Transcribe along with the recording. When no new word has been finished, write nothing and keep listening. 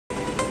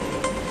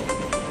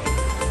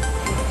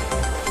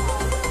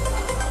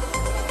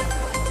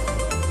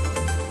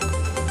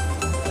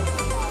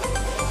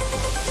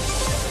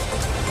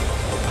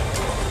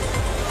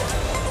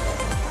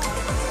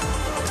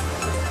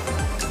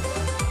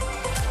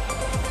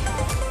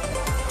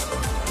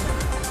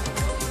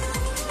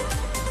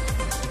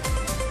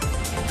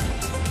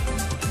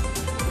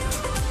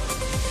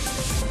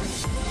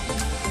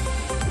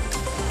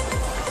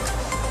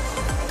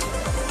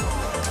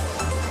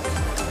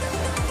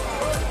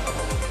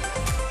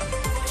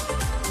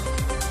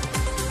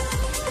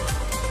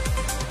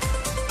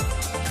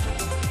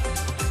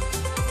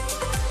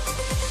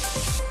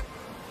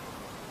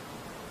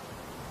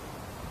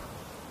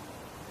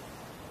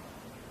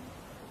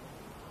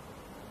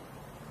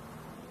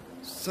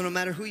So no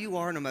matter who you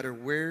are, no matter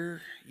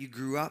where you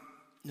grew up,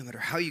 no matter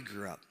how you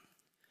grew up,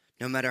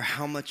 no matter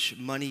how much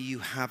money you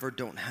have or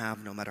don't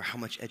have, no matter how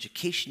much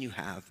education you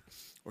have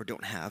or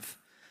don't have,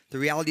 the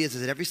reality is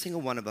that every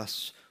single one of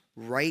us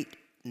right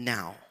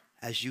now,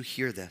 as you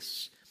hear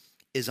this,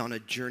 is on a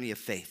journey of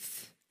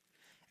faith.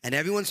 And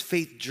everyone's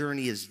faith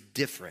journey is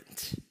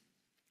different,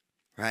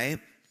 right?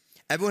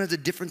 Everyone has a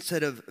different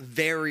set of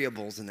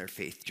variables in their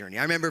faith journey.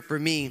 I remember for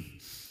me,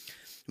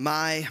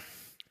 my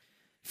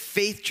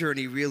faith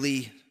journey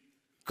really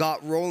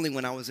got rolling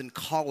when I was in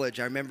college.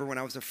 I remember when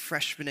I was a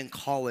freshman in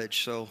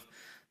college, so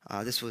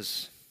this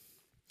was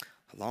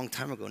a long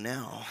time ago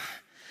now.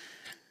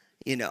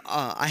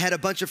 I had a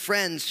bunch of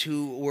friends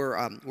who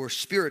were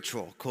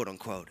spiritual, quote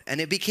unquote, and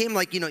it became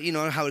like, you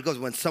know how it goes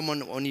when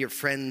one of your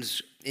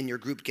friends in your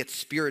group gets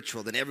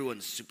spiritual, then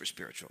everyone's super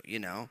spiritual,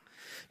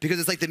 because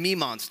it's like the me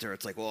monster.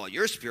 It's like, well,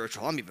 you're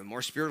spiritual, I'm even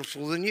more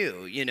spiritual than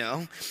you, You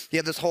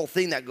have this whole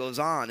thing that goes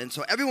on, and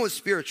so everyone was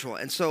spiritual,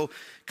 and so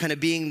kind of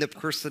being the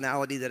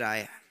personality that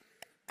I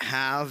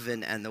have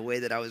and the way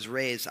that I was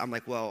raised, I'm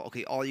like, well,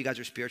 okay, all you guys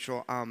are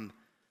spiritual, I'm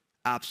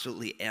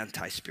absolutely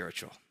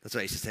anti-spiritual. That's what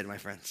I used to say to my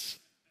friends.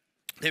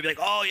 They'd be like,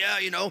 oh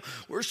yeah,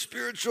 we're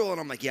spiritual.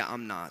 And I'm like, yeah,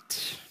 I'm not.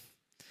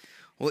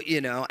 Well,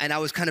 and I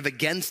was kind of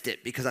against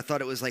it because I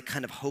thought it was like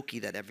kind of hokey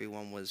that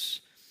everyone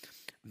was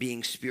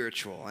being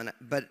spiritual.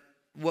 But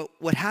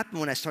what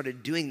happened when I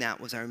started doing that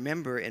was I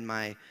remember in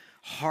my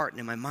heart and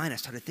in my mind, I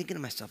started thinking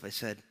to myself, I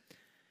said,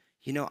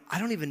 I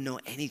don't even know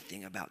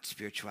anything about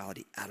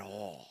spirituality at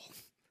all.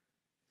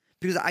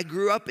 Because I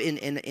grew up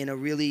in a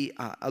really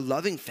a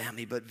loving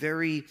family, but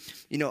very,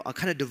 a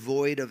kind of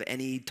devoid of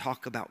any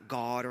talk about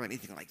God or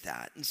anything like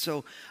that. And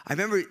so I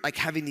remember like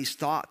having these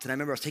thoughts, and I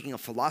remember I was taking a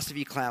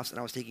philosophy class and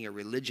I was taking a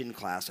religion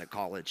class at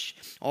college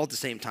all at the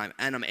same time,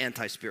 and I'm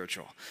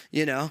anti-spiritual,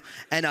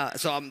 And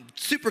so I'm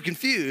super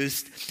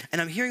confused,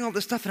 and I'm hearing all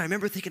this stuff, and I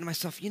remember thinking to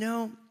myself,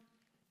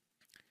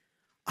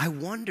 I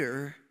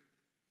wonder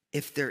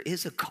if there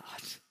is a God.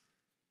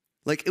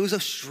 Like, it was a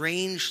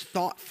strange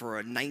thought for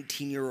a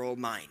 19-year-old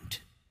mind.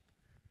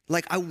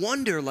 Like, I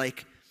wonder,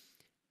 like,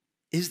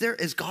 is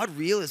God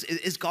real?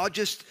 Is God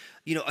just,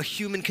 a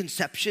human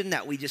conception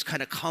that we just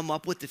kind of come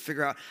up with to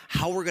figure out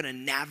how we're going to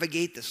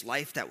navigate this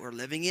life that we're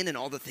living in and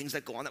all the things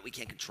that go on that we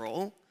can't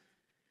control?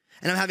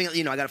 And I'm having,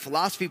 I got a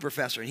philosophy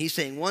professor, and he's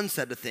saying one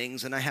set of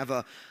things, and I have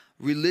a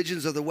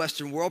religions of the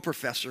Western world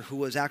professor who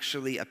was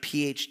actually a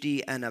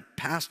PhD and a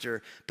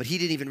pastor, but he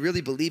didn't even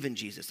really believe in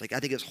Jesus. Like, I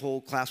think his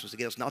whole class was to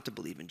get us not to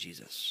believe in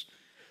Jesus,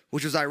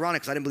 which was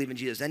ironic because I didn't believe in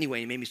Jesus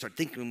anyway. He made me start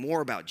thinking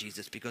more about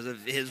Jesus because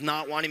of his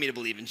not wanting me to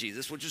believe in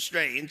Jesus, which is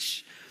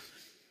strange.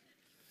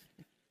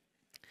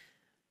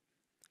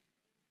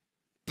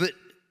 But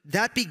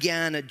that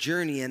began a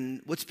journey,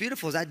 and what's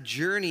beautiful is that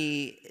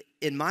journey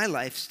in my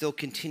life still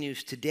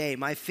continues today.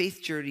 My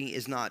faith journey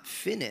is not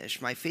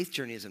finished. My faith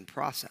journey is in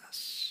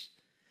process.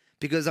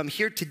 Because I'm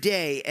here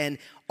today, and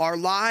our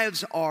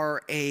lives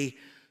are a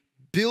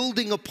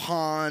building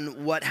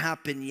upon what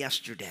happened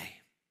yesterday.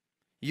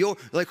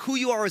 Who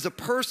you are as a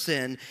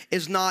person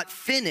is not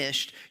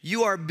finished.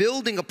 You are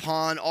building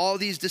upon all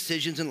these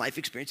decisions and life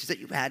experiences that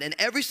you've had. And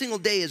every single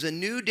day is a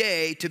new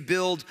day to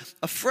build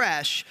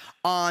afresh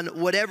on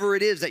whatever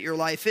it is that your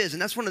life is.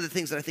 And that's one of the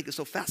things that I think is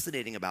so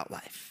fascinating about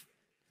life.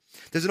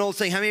 There's an old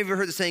saying, how many of you have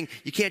ever heard the saying,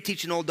 you can't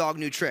teach an old dog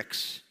new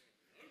tricks?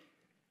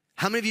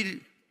 How many of you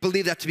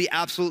believe that to be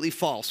absolutely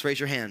false? Raise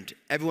your hand.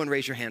 Everyone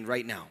raise your hand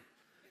right now.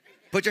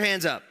 Put your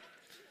hands up.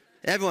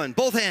 Everyone,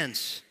 both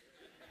hands.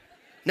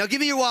 Now give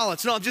me your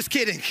wallets. No, I'm just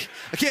kidding.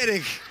 I'm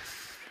kidding.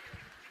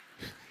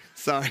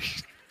 Sorry.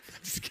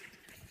 Just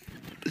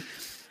kidding.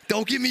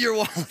 Don't give me your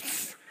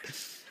wallets.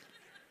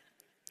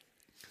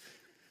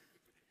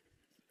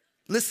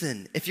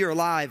 Listen, if you're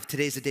alive,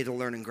 today's the day to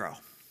learn and grow,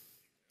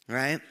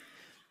 right?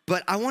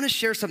 But I want to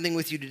share something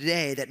with you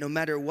today that no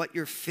matter what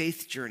your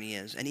faith journey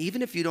is, and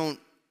even if you don't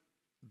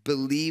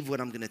believe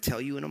what I'm going to tell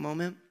you in a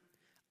moment,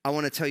 I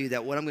want to tell you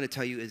that what I'm going to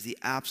tell you is the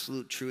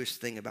absolute truest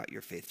thing about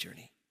your faith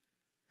journey.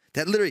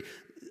 That literally,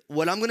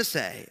 what I'm going to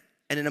say,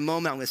 and in a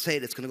moment I'm going to say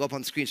it, it's going to go up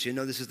on the screen so you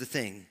know this is the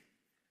thing.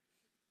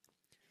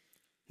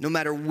 No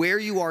matter where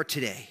you are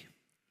today,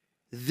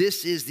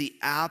 this is the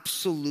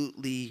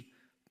absolutely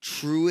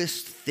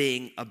truest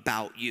thing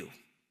about you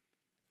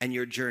and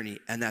your journey,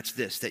 and that's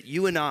this, that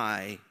you and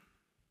I,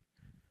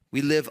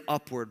 we live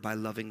upward by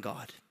loving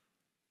God.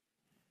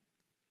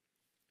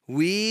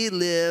 We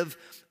live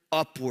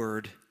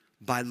upward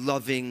by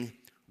loving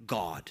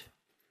God.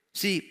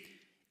 See,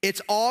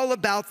 it's all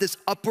about this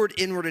upward,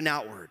 inward, and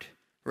outward,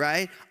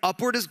 right?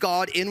 Upward is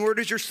God, inward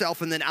is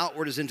yourself, and then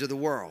outward is into the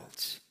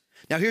world.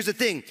 Now, here's the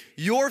thing.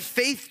 Your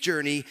faith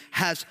journey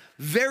has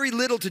very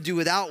little to do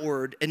with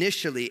outward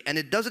initially, and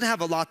it doesn't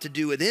have a lot to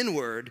do with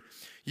inward.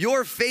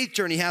 Your faith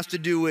journey has to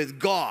do with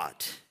God,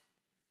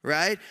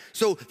 right?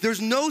 So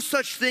there's no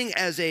such thing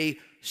as a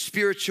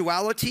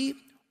spirituality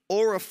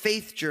or a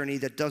faith journey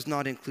that does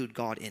not include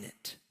God in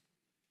it.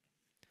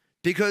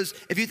 Because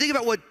if you think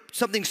about what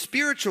something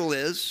spiritual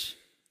is,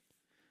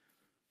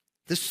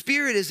 the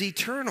spirit is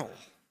eternal.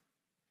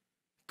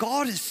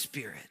 God is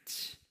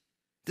spirit.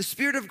 The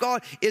Spirit of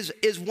God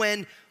is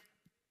when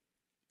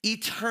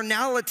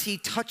eternality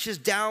touches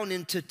down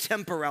into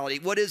temporality.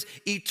 What is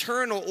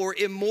eternal or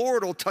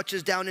immortal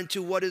touches down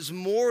into what is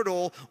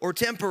mortal or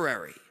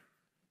temporary,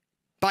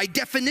 by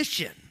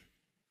definition.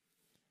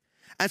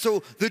 And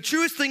so the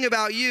truest thing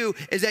about you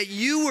is that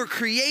you were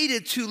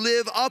created to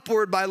live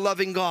upward by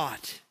loving God.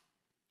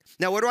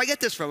 Now, where do I get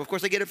this from? Of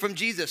course, I get it from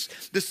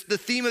Jesus. The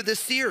theme of this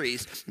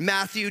series,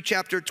 Matthew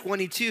chapter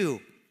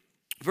 22,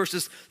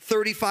 verses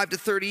 35 to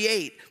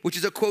 38, which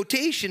is a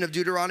quotation of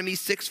Deuteronomy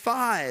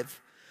 6:5.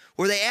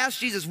 Where they asked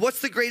Jesus,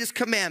 what's the greatest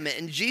commandment?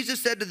 And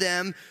Jesus said to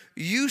them,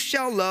 you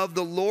shall love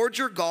the Lord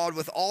your God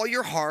with all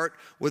your heart,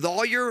 with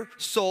all your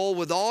soul,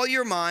 with all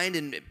your mind,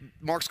 and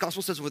Mark's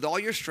gospel says with all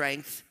your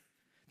strength.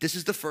 This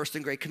is the first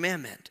and great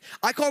commandment.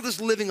 I call this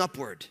living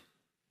upward,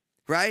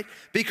 right?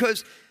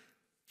 Because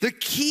the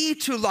key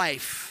to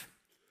life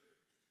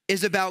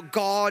is about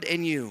God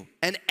and you.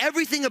 And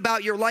everything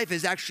about your life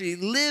is actually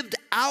lived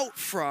out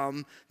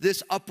from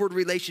this upward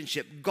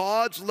relationship.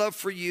 God's love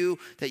for you,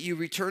 that you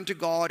return to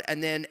God,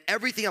 and then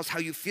everything else, how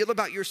you feel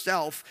about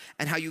yourself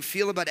and how you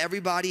feel about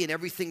everybody and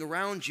everything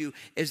around you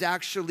is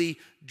actually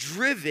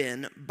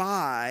driven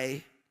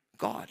by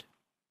God.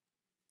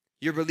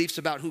 Your beliefs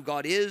about who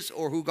God is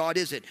or who God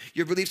isn't.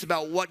 Your beliefs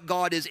about what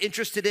God is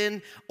interested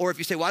in, or if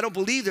you say, well, I don't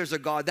believe there's a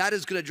God, that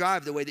is gonna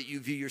drive the way that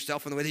you view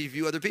yourself and the way that you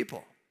view other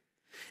people.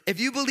 If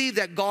you believe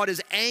that God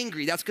is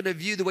angry, that's going to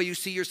view the way you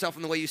see yourself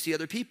and the way you see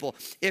other people.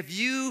 If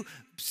you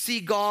see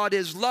God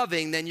as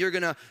loving, then you're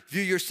going to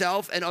view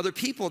yourself and other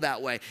people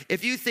that way.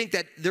 If you think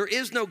that there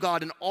is no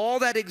God and all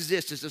that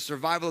exists is the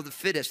survival of the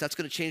fittest, that's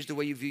going to change the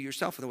way you view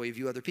yourself and the way you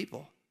view other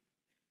people.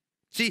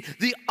 See,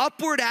 the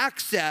upward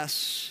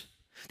access,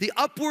 the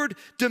upward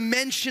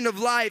dimension of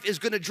life is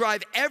going to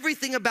drive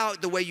everything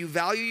about the way you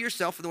value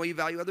yourself and the way you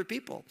value other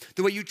people,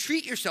 the way you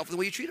treat yourself and the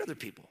way you treat other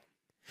people.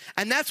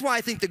 And that's why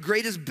I think the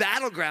greatest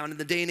battleground in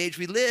the day and age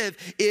we live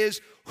is,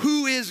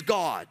 who is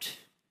God?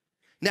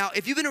 Now,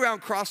 if you've been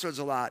around Crossroads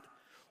a lot,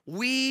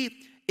 we,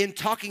 in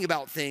talking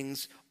about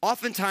things,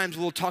 oftentimes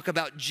we'll talk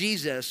about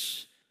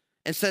Jesus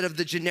instead of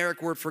the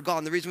generic word for God.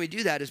 And the reason we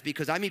do that is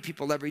because I meet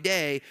people every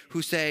day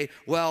who say,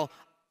 well,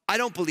 I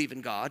don't believe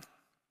in God.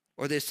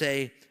 Or they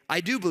say,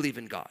 I do believe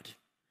in God.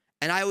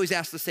 And I always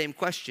ask the same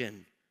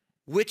question,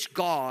 which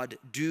God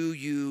do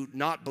you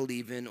not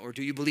believe in or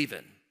do you believe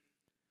in?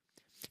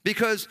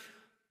 Because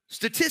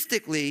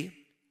statistically,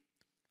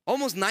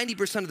 almost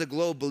 90% of the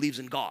globe believes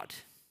in God.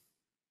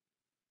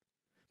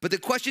 But the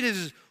question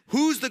is,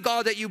 who's the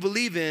God that you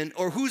believe in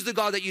or who's the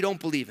God that you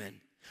don't believe in?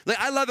 Like,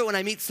 I love it when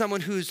I meet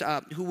someone who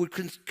would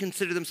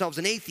consider themselves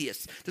an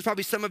atheist. There's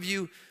probably some of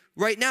you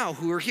right now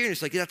who are here and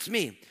it's like, that's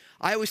me.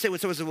 I always say when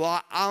someone says,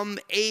 well, I'm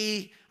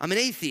an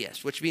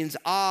atheist, which means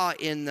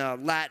in the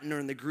Latin or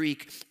in the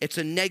Greek, it's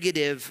a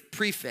negative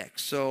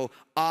prefix. So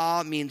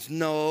means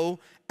no,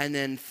 and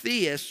then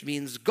theist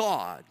means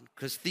God,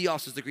 because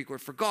theos is the Greek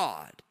word for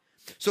God.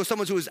 So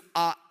someone who is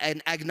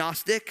an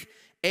agnostic,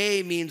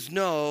 a means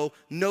no,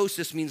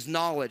 gnosis means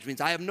knowledge, means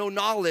I have no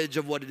knowledge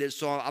of what it is,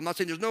 so I'm not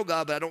saying there's no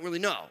God, but I don't really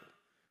know,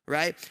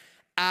 right?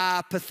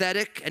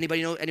 Apathetic,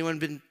 anyone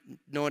been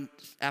knowing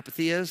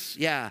apathy is?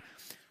 Yeah.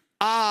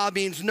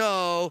 Means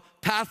no,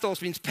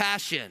 pathos means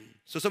passion.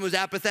 So someone who's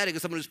apathetic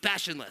is someone who's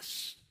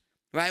passionless,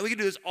 right? We can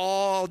do this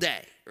all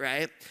day,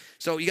 right?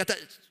 So you got that,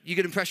 you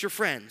can impress your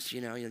friends,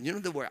 you know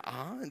the word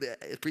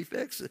the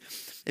prefix,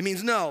 it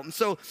means no. And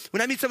so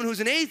when I meet someone who's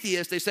an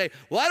atheist, they say,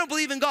 well, I don't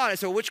believe in God. I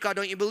say, well, which God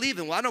don't you believe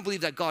in? Well, I don't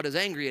believe that God is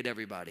angry at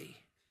everybody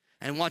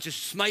and wants to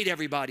smite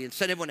everybody and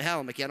send everyone to hell.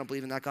 I'm like, yeah, I don't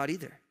believe in that God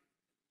either.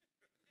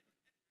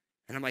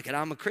 And I'm like, and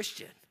I'm a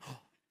Christian.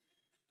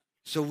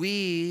 So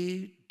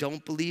we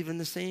don't believe in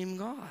the same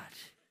God.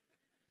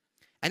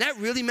 And that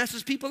really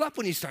messes people up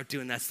when you start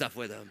doing that stuff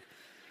with them.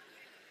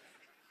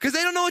 Because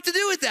they don't know what to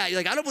do with that. You're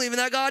like, I don't believe in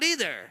that God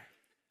either.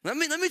 Let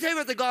me tell you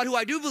about the God who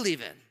I do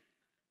believe in.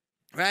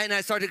 Right? And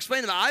I started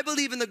explaining to them, I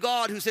believe in the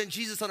God who sent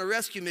Jesus on a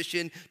rescue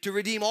mission to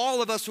redeem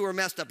all of us who are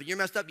messed up. And you're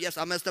messed up? Yes,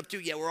 I'm messed up too.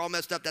 Yeah, we're all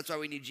messed up. That's why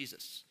we need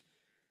Jesus.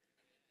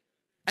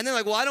 And they're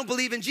like, well, I don't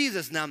believe in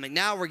Jesus. Now I'm like,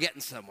 now we're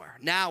getting somewhere.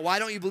 Now, why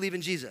don't you believe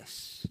in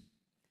Jesus?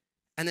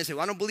 And they say,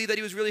 well, I don't believe that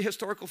he was really a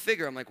historical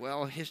figure. I'm like,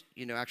 well,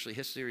 actually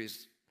history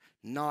is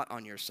not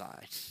on your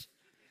side.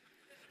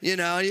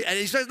 And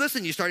you start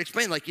listening, you start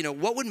explaining, like,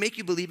 what would make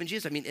you believe in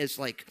Jesus? I mean, is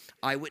like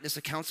eyewitness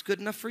accounts good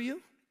enough for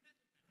you?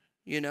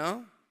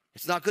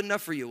 It's not good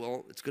enough for you.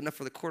 Well, it's good enough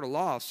for the court of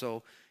law.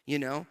 So,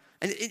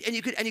 and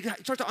you could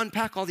start to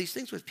unpack all these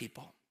things with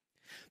people.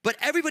 But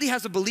everybody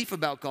has a belief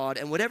about God,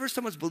 and whatever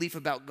someone's belief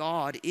about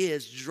God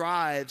is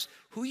drives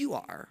who you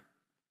are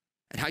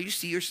and how you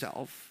see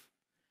yourself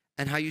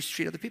and how you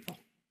treat other people.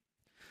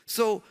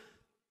 So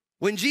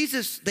when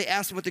they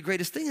asked him what the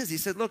greatest thing is, he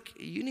said, look,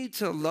 you need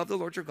to love the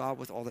Lord your God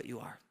with all that you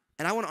are.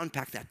 And I want to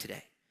unpack that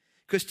today.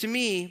 Because to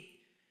me,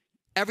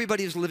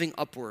 everybody is living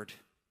upward.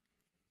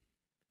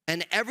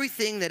 And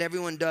everything that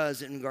everyone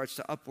does in regards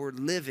to upward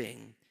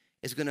living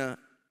is going to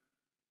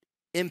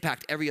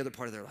impact every other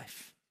part of their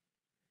life.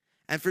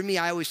 And for me,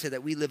 I always say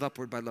that we live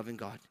upward by loving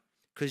God.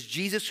 Because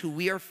Jesus, who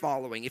we are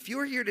following, if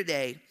you're here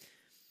today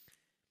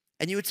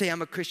and you would say,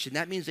 I'm a Christian,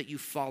 that means that you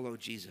follow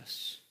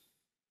Jesus,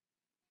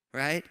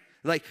 right?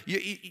 Like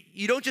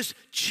you don't just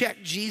check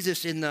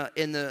Jesus in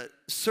the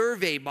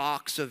survey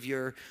box of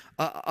your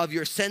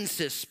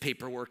census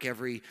paperwork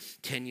every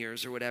 10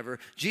 years or whatever.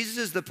 Jesus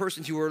is the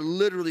person who are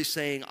literally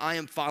saying, I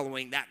am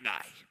following that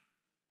guy,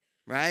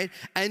 right?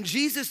 And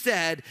Jesus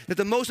said that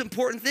the most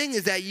important thing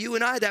is that you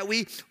and I, that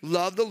we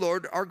love the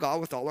Lord our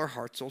God with all our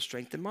heart, soul,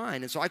 strength, and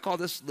mind. And so I call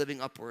this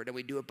living upward, and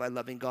we do it by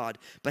loving God.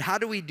 But how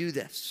do we do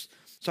this?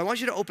 So I want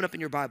you to open up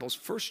in your Bibles,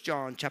 1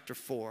 John chapter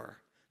 4.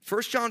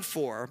 1 John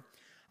 4.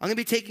 I'm going to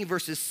be taking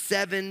verses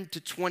 7 to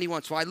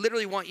 21. So I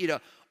literally want you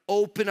to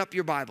open up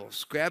your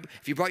Bibles.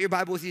 If you brought your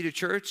Bible with you to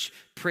church,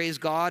 praise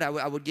God.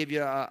 I would give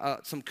you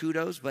some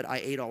kudos, but I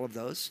ate all of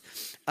those.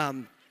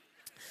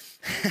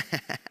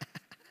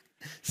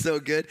 So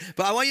good.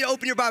 But I want you to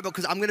open your Bible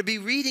because I'm going to be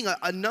reading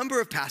a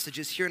number of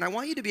passages here, and I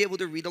want you to be able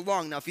to read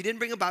along. Now, if you didn't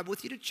bring a Bible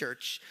with you to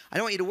church, I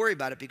don't want you to worry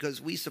about it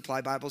because we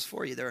supply Bibles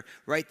for you. They're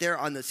right there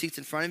on the seats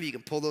in front of you. You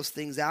can pull those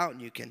things out,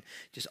 and you can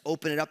just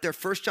open it up there.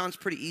 1 John's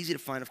pretty easy to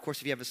find. Of course,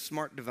 if you have a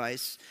smart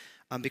device,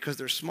 because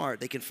they're smart,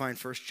 they can find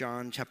 1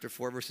 John chapter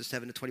 4, verses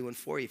 7 to 21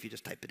 for you if you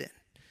just type it in.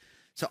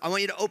 So I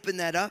want you to open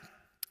that up.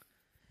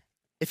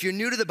 If you're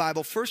new to the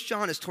Bible, 1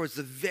 John is towards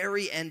the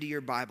very end of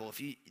your Bible.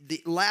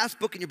 The last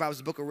book in your Bible is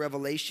the book of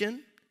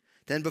Revelation.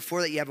 Then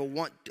before that, you have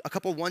a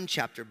couple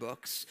one-chapter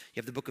books. You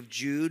have the book of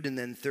Jude, and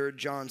then 3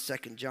 John,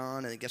 2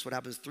 John, and then guess what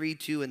happens? 3,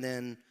 2, and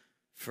then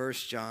 1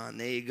 John.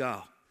 There you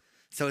go.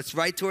 So it's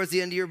right towards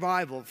the end of your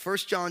Bible. 1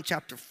 John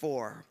chapter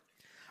 4.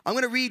 I'm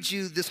going to read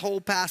you this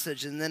whole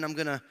passage, and then I'm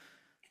going to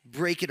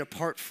break it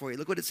apart for you.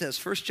 Look what it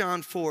says. 1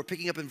 John 4,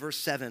 picking up in verse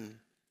 7.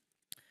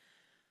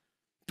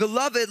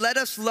 Beloved, let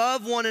us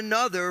love one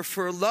another,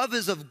 for love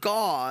is of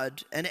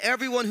God, and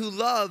everyone who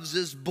loves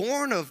is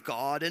born of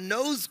God and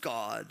knows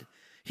God.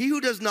 He who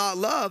does not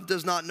love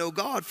does not know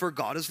God, for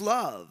God is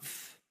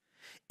love.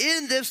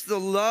 In this, the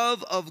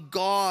love of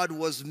God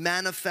was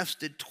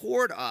manifested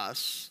toward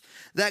us,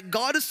 that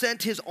God has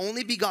sent his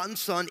only begotten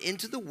Son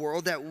into the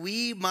world that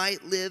we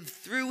might live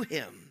through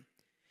him.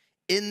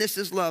 In this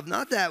is love,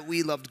 not that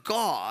we loved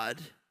God,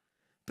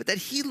 but that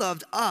he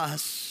loved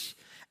us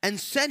and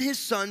sent his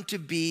Son to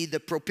be the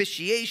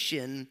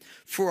propitiation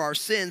for our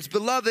sins.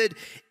 Beloved,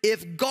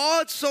 if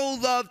God so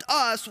loved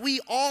us, we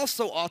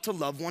also ought to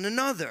love one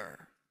another.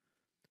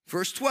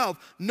 Verse 12,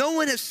 no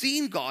one has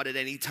seen God at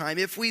any time.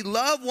 If we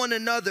love one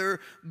another,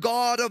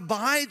 God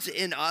abides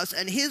in us,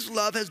 and his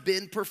love has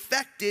been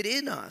perfected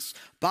in us.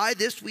 By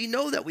this we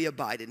know that we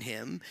abide in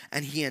him,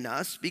 and he in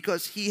us,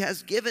 because he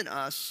has given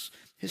us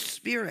his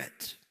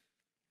Spirit.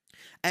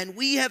 And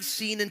we have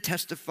seen and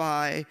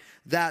testify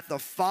that the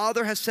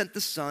Father has sent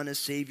the Son as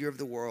Savior of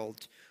the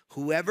world.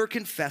 Whoever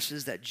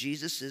confesses that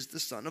Jesus is the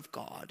Son of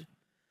God,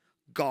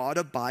 God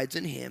abides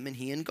in him and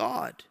he in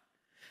God.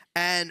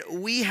 And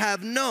we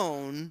have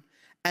known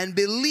and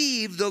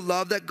believed the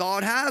love that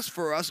God has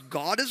for us.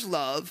 God is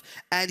love,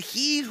 and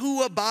he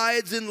who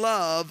abides in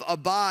love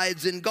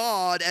abides in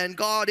God and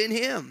God in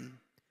him.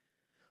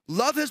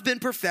 Love has been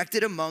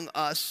perfected among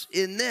us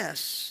in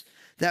this,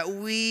 that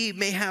we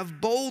may have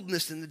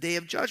boldness in the day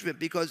of judgment,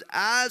 because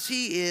as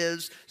he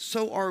is,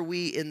 so are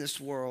we in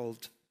this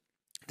world.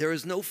 There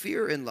is no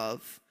fear in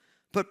love,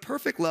 but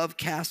perfect love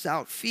casts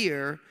out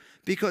fear,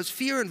 because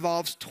fear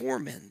involves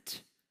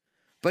torment.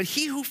 But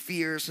he who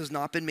fears has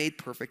not been made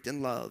perfect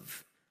in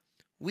love.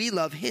 We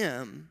love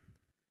him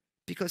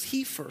because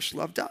he first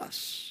loved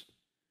us.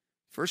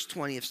 Verse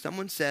 20, if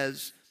someone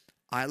says,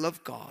 I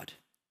love God,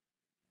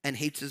 and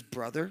hates his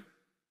brother,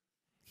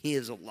 he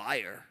is a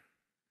liar.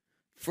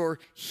 For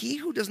he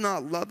who does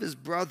not love his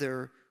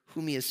brother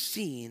whom he has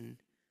seen,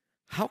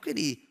 how can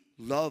he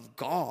love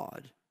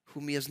God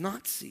whom he has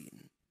not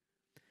seen?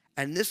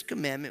 And this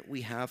commandment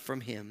we have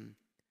from him,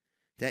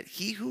 that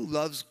he who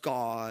loves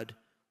God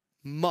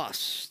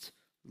must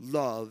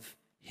love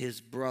his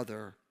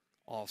brother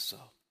also.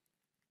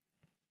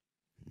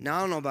 Now, I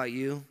don't know about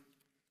you.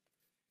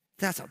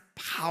 That's a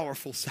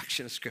powerful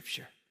section of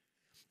scripture.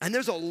 And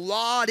there's a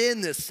lot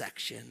in this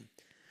section.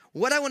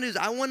 What I want to do is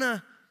I want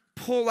to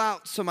pull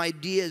out some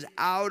ideas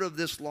out of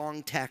this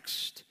long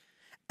text.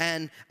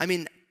 And I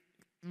mean,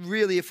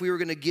 really, if we were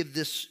going to give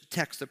this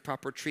text a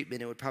proper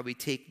treatment, it would probably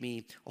take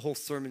me a whole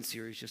sermon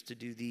series just to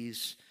do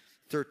these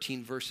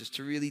 13 verses,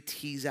 to really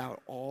tease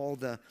out all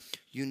the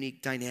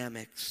unique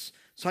dynamics.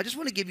 So I just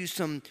want to give you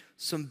some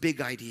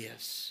big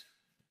ideas.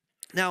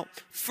 Now,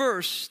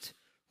 first,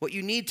 what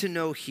you need to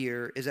know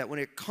here is that when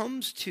it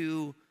comes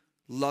to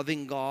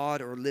loving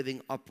God or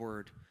living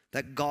upward,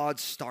 that God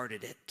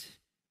started it.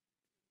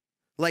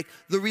 Like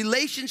the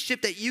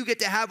relationship that you get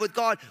to have with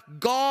God,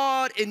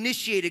 God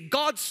initiated,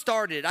 God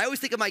started. I always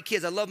think of my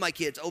kids. I love my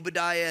kids,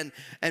 Obadiah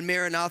and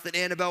Maranatha and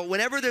Annabelle.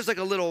 Whenever there's like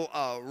a little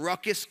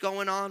ruckus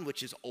going on,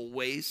 which is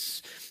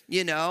always,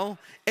 you know,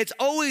 it's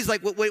always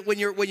like when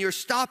you're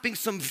stopping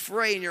some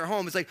fray in your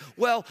home. It's like,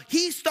 well,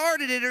 he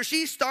started it or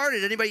she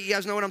started it. Anybody, you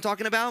guys know what I'm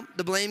talking about?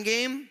 The blame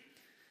game?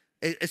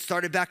 It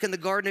started back in the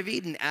Garden of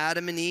Eden,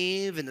 Adam and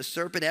Eve and the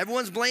serpent.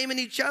 Everyone's blaming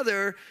each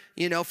other,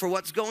 for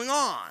what's going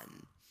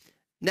on.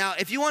 Now,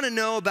 if you want to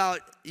know about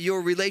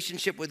your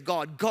relationship with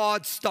God,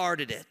 God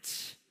started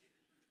it,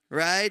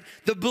 right?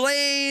 The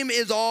blame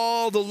is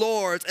all the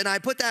Lord's. And I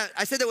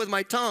said that with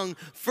my tongue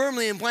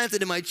firmly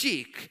implanted in my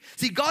cheek.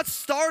 See, God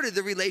started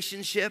the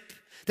relationship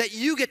that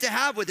you get to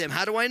have with him.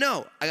 How do I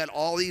know? I got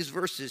all these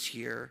verses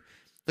here.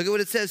 Look at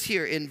what it says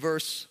here in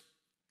verse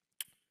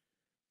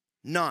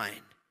 9.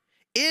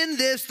 In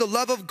this, the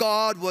love of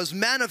God was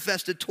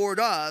manifested toward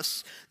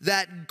us,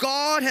 that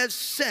God has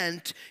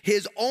sent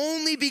his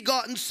only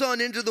begotten Son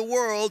into the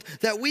world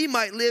that we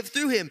might live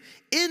through him.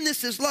 In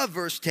this is love,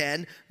 verse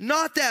 10,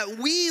 not that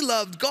we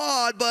loved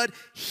God, but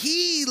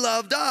he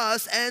loved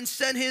us and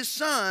sent his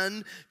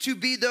Son to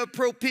be the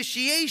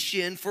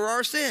propitiation for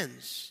our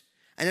sins.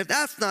 And if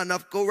that's not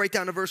enough, go right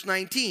down to verse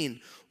 19.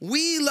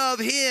 We love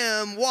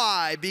him,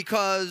 why?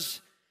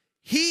 Because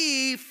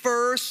he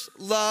first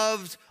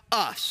loved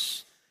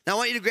us. Now, I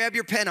want you to grab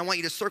your pen. I want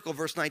you to circle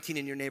verse 19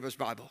 in your neighbor's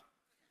Bible.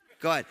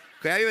 Go ahead.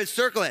 Grab it and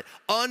circle it.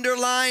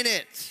 Underline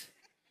it.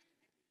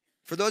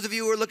 For those of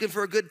you who are looking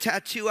for a good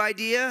tattoo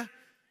idea,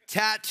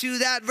 tattoo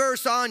that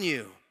verse on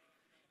you.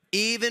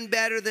 Even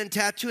better than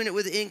tattooing it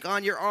with ink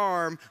on your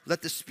arm,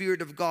 let the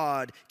Spirit of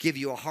God give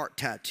you a heart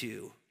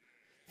tattoo.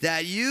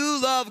 That you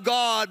love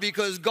God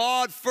because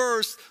God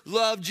first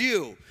loved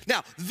you.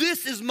 Now,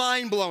 this is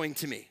mind-blowing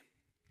to me.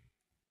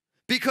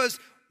 Because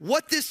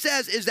what this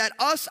says is that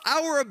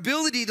our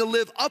ability to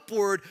live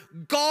upward,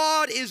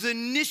 God is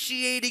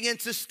initiating and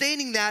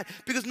sustaining that,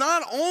 because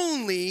not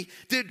only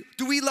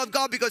do we love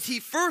God because he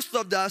first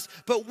loved us,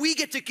 but we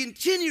get to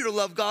continue to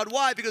love God.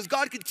 Why? Because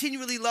God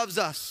continually loves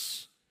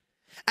us.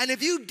 And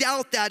if you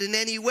doubt that in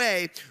any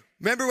way,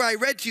 remember what I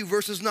read to you,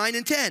 verses 9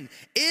 and 10.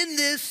 In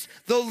this,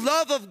 the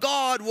love of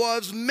God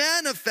was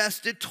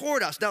manifested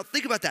toward us. Now,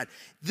 think about that.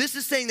 This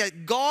is saying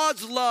that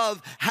God's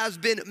love has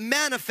been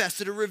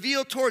manifested or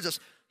revealed towards us.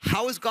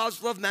 How is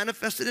God's love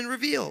manifested and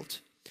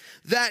revealed?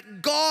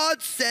 That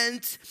God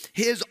sent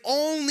his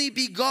only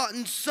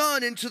begotten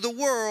Son into the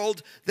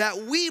world that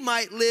we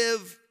might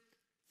live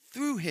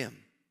through him.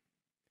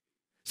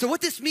 So what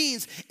this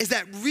means is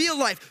that real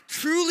life,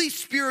 truly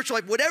spiritual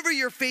life, whatever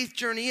your faith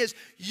journey is,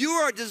 you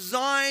are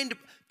designed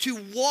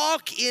to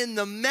walk in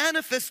the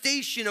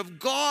manifestation of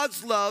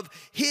God's love,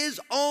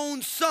 his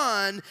own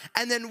Son,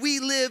 and then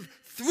we live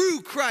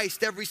through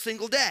Christ every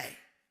single day.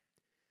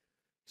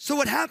 So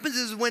what happens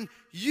is when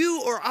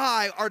you or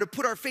I are to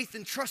put our faith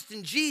and trust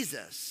in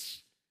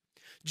Jesus,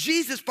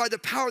 Jesus, by the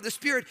power of the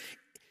Spirit,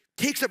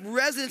 takes up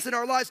residence in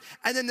our lives,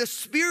 and then the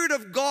Spirit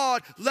of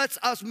God lets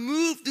us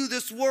move through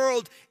this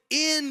world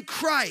in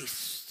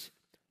Christ,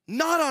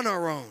 not on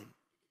our own.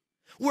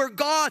 Where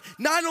God,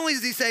 not only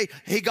does he say,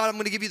 hey, God, I'm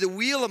going to give you the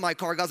wheel of my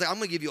car, God's like, I'm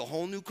going to give you a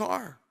whole new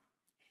car.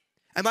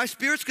 And my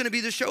Spirit's going to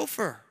be the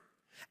chauffeur.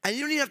 And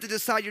you don't even have to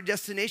decide your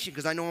destination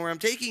because I know where I'm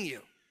taking you.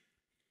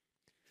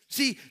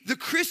 See, the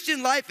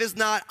Christian life is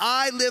not,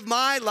 I live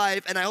my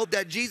life and I hope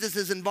that Jesus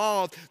is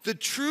involved. The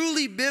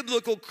truly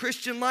biblical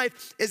Christian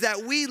life is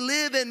that we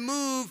live and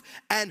move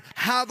and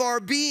have our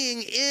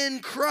being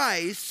in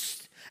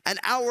Christ, and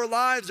our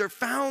lives are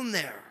found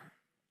there.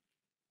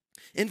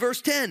 In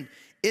verse 10,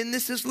 in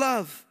this is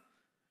love.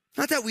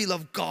 Not that we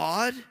love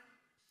God,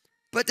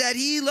 but that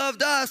he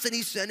loved us and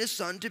he sent his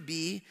Son to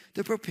be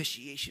the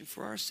propitiation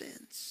for our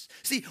sins.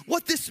 See,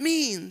 what this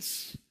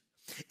means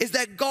is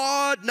that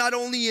God not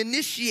only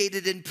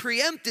initiated and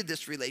preempted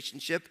this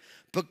relationship,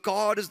 but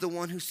God is the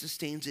one who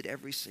sustains it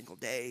every single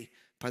day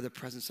by the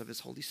presence of his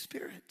Holy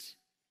Spirit.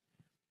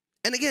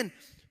 And again,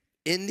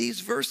 in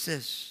these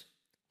verses,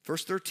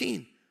 verse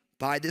 13,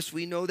 by this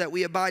we know that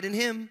we abide in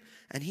him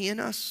and he in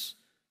us,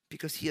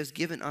 because he has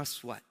given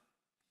us what?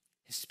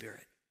 His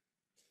Spirit.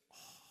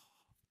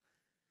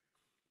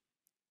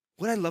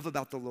 What I love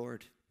about the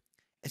Lord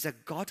is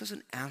that God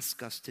doesn't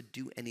ask us to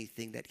do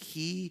anything that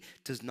he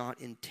does not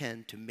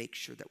intend to make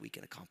sure that we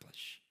can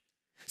accomplish.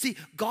 See,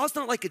 God's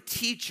not like a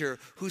teacher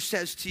who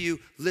says to you,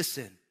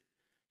 listen,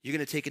 you're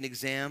going to take an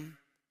exam,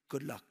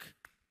 good luck.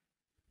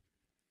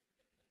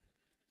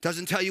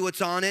 Doesn't tell you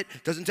what's on it,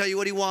 doesn't tell you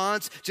what he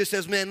wants, just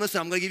says, man,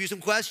 listen, I'm going to give you some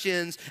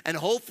questions and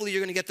hopefully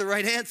you're going to get the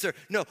right answer.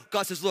 No,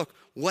 God says, look,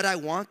 what I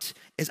want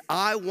is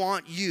I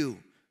want you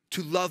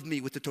to love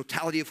me with the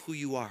totality of who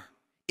you are.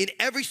 In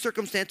every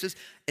circumstances,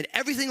 in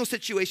every single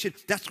situation,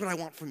 that's what I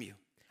want from you.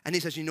 And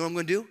he says, you know what I'm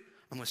going to do?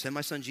 I'm going to send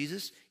my Son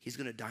Jesus. He's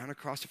going to die on a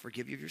cross to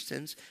forgive you of your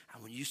sins.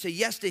 And when you say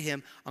yes to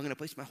him, I'm going to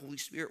place my Holy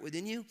Spirit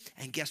within you.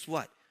 And guess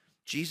what?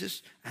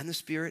 Jesus and the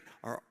Spirit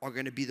are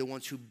going to be the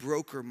ones who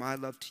broker my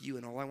love to you.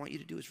 And all I want you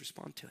to do is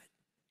respond to it.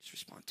 Just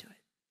respond to it.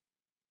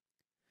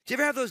 Do you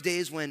ever have those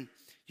days when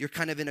you're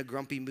kind of in a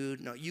grumpy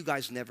mood? No, you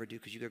guys never do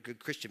because you're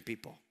good Christian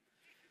people.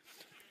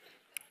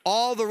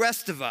 All the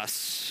rest of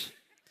us,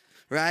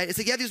 right? It's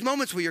like you have these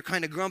moments where you're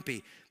kind of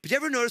grumpy. But you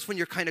ever notice when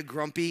you're kind of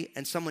grumpy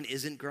and someone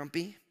isn't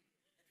grumpy?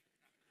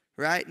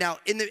 Right? Now,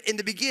 in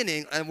the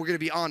beginning, and we're going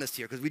to be honest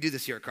here because we do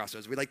this here at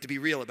Crossroads. We like to be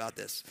real about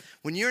this.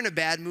 When you're in a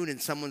bad mood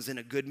and someone's in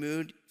a good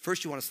mood,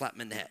 first you want to slap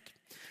them in the head.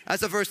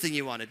 That's the first thing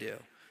you want to do,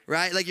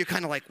 right? Like you're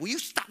kind of like, will you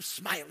stop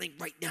smiling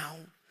right now,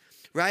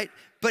 right?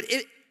 But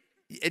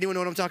anyone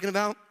know what I'm talking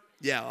about?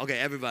 Yeah, okay,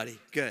 everybody,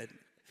 good,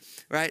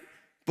 right?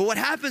 But what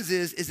happens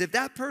is if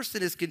that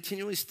person is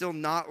continually still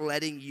not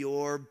letting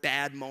your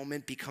bad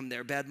moment become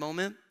their bad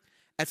moment,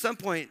 at some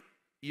point,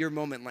 your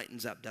moment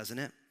lightens up, doesn't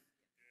it?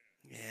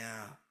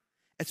 Yeah.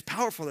 It's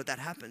powerful that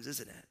happens,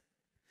 isn't it?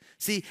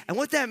 See, and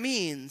what that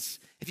means,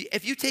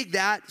 if you take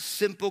that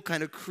simple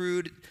kind of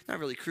crude, not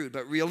really crude,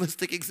 but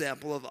realistic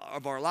example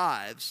of our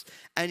lives,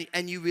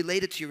 and you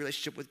relate it to your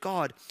relationship with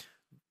God,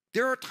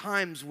 there are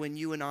times when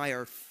you and I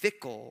are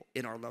fickle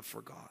in our love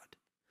for God.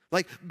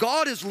 Like,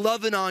 God is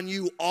loving on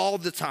you all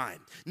the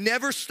time.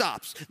 Never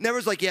stops.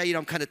 Never's like, yeah,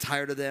 I'm kind of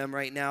tired of them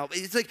right now.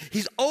 It's like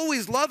he's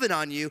always loving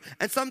on you.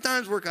 And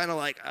sometimes we're kind of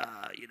like,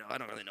 I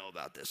don't really know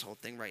about this whole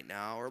thing right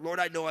now. Or, Lord,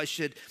 I know I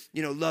should,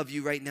 love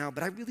you right now,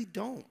 but I really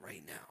don't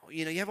right now.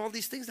 You have all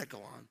these things that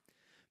go on.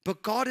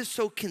 But God is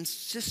so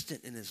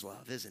consistent in his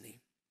love, isn't he?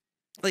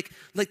 Like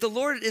the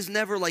Lord is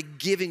never like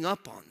giving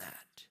up on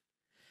that.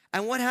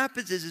 And what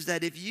happens is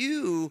that if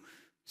you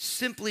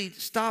simply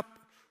stop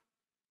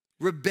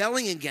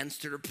rebelling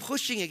against it or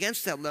pushing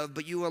against that love,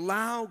 but you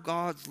allow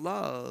God's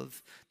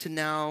love to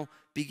now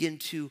begin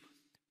to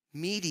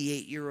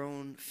mediate your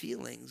own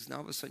feelings, now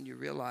all of a sudden you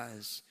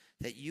realize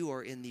that you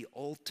are in the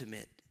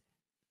ultimate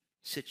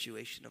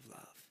situation of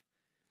love.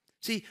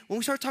 See, when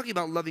we start talking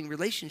about loving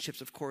relationships,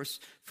 of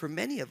course, for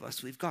many of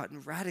us, we've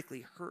gotten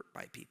radically hurt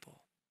by people.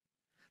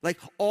 Like,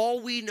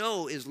 all we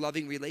know is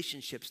loving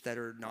relationships that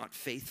are not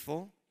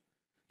faithful,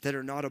 that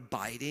are not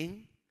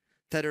abiding,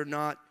 that are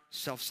not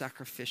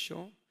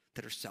self-sacrificial,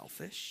 that are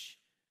selfish.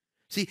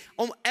 See,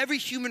 every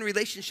human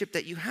relationship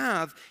that you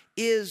have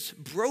is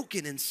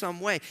broken in some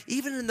way,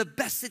 even in the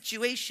best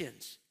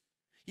situations.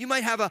 You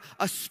might have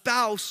a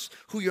spouse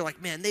who you're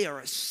like, man, they are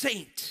a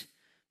saint,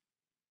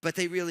 but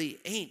they really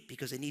ain't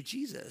because they need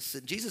Jesus,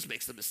 and Jesus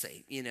makes them a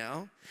saint,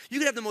 You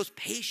could have the most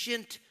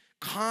patient,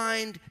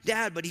 kind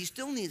dad, but he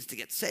still needs to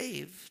get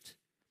saved,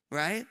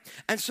 right?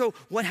 And so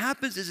what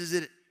happens is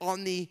that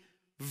on the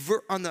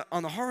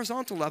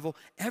horizontal level,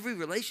 every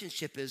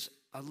relationship is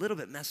a little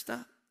bit messed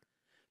up.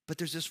 But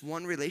there's this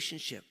one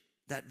relationship,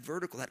 that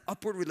vertical, that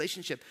upward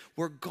relationship,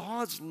 where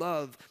God's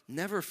love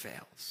never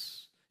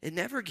fails. It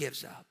never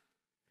gives up.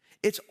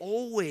 It's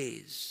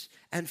always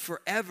and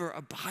forever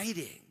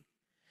abiding.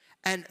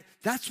 And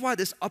that's why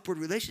this upward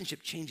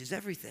relationship changes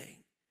everything.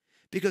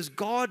 Because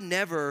God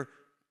never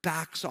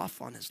backs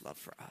off on his love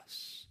for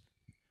us.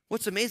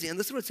 What's amazing, and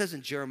this is what it says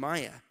in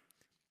Jeremiah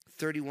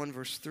 31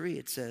 verse 3.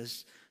 It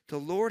says, the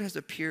Lord has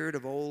appeared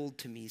of old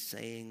to me,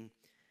 saying,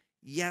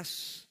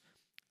 yes,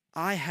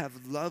 I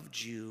have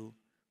loved you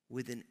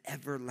with an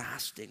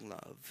everlasting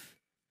love.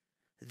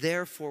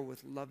 Therefore,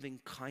 with loving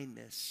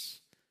kindness,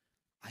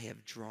 I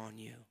have drawn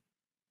you.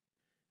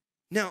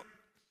 Now,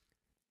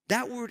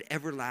 that word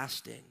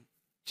everlasting,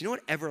 do you know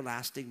what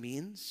everlasting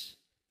means?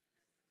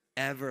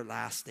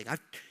 Everlasting.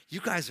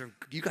 You guys are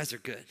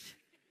good.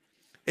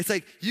 It's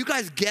like you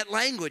guys get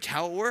language,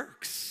 how it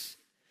works.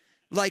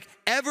 Like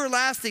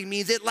everlasting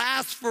means it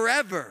lasts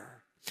forever.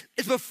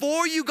 It's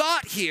before you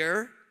got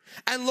here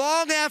and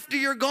long after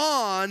you're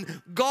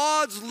gone,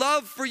 God's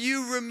love for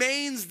you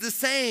remains the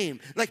same.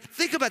 Like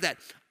think about that.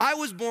 I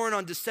was born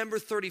on December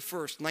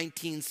 31st,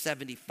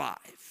 1975.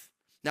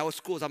 Now at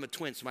schools, I'm a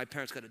twin, so my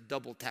parents got a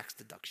double tax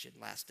deduction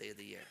last day of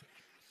the year.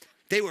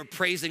 They were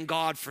praising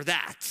God for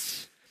that.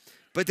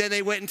 But then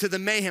they went into the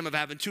mayhem of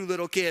having two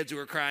little kids who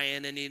were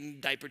crying and needing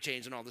diaper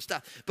change and all this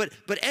stuff. But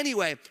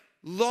anyway,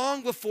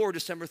 long before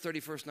December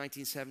 31st,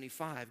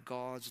 1975,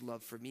 God's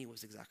love for me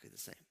was exactly the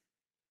same.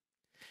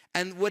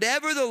 And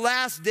whatever the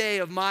last day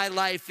of my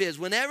life is,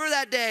 whenever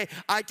that day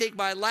I take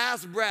my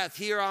last breath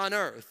here on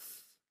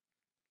earth,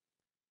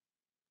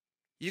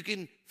 you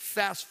can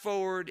fast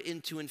forward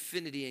into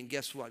infinity and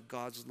guess what?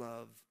 God's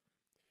love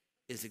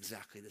is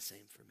exactly the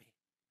same for me.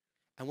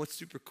 And what's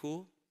super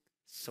cool?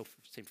 Same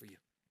for you.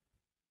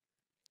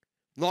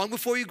 Long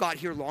before you got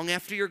here, long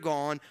after you're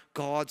gone,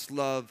 God's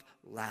love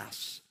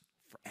lasts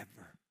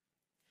forever.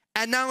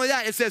 And not only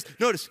that, it says,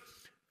 notice,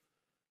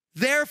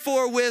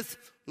 therefore with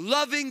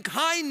loving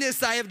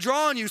kindness I have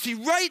drawn you. See,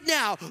 right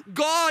now,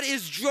 God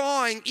is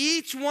drawing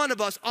each one of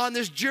us on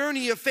this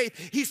journey of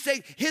faith. He's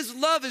saying his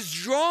love is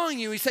drawing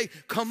you. He's saying,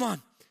 come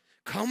on,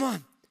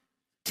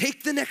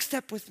 take the next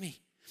step with me.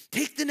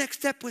 Take the next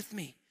step with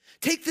me.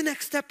 Take the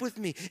next step with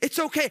me. It's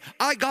okay.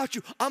 I got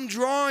you. I'm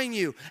drawing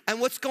you.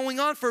 And what's going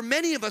on for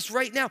many of us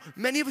right now,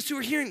 many of us who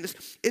are hearing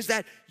this, is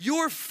that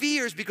your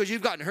fears because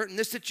you've gotten hurt in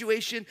this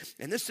situation,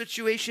 and this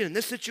situation, and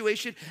this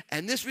situation,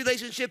 and this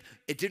relationship,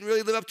 it didn't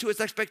really live up to its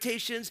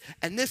expectations,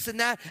 and this and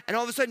that, and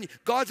all of a sudden,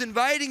 God's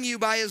inviting you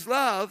by his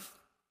love,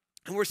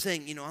 and we're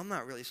saying, I'm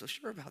not really so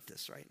sure about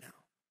this right now.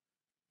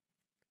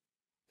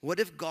 What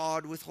if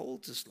God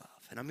withholds his love?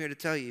 And I'm here to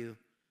tell you,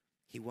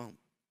 he won't.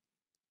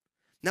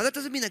 Now, that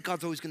doesn't mean that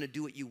God's always going to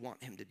do what you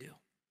want him to do.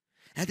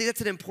 And I think that's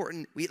an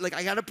important,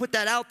 I got to put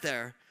that out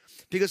there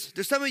because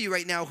there's some of you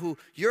right now who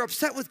you're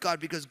upset with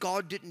God because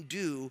God didn't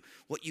do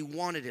what you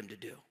wanted him to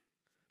do.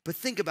 But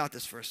think about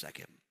this for a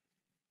second.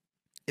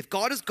 If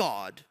God is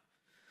God,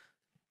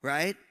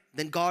 right,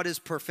 then God is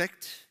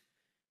perfect.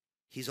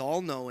 He's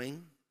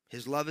all-knowing.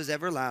 His love is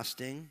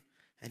everlasting.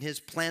 And his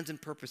plans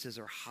and purposes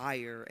are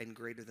higher and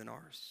greater than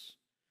ours.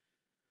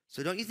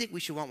 So don't you think we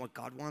should want what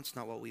God wants,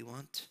 not what we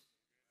want?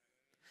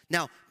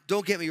 Now,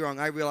 don't get me wrong.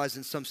 I realize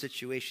in some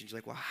situations,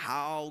 like, well,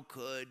 how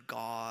could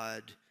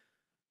God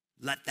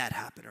let that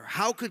happen? Or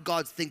how could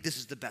God think this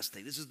is the best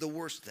thing? This is the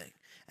worst thing.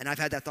 And I've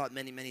had that thought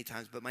many, many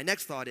times. But my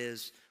next thought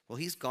is, well,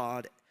 he's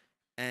God.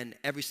 And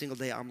every single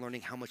day I'm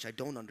learning how much I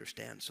don't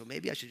understand. So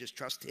maybe I should just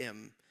trust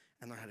him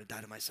and learn how to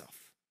die to myself.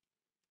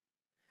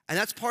 And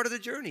that's part of the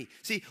journey.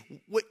 See,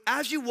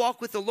 as you walk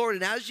with the Lord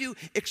and as you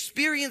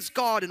experience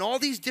God in all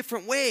these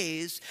different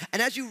ways, and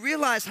as you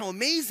realize how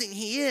amazing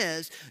he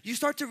is, you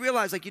start to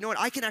realize, like, you know what,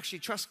 I can actually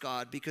trust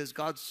God because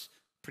God's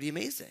pretty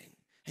amazing.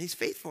 And he's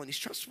faithful and he's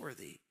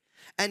trustworthy.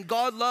 And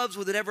God loves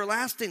with an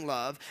everlasting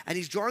love, and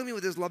he's drawing me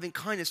with his loving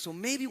kindness. So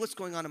maybe what's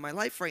going on in my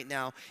life right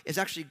now is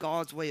actually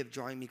God's way of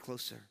drawing me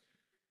closer.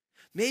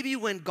 Maybe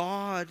when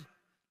God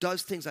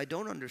does things I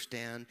don't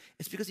understand,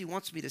 it's because he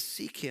wants me to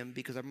seek him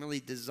because I'm really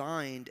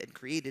designed and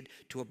created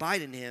to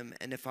abide in him.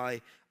 And if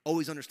I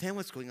always understand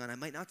what's going on, I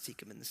might not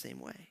seek him in the same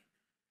way.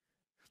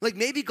 Like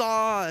maybe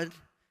God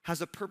has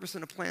a purpose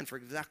and a plan for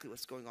exactly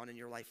what's going on in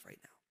your life right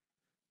now.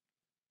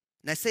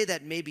 And I say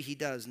that maybe he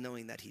does,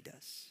 knowing that he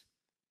does.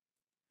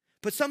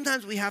 But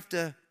sometimes we have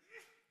to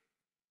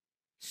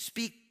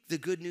speak the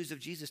good news of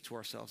Jesus to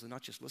ourselves and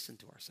not just listen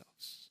to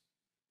ourselves.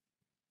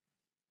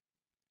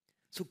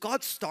 So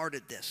God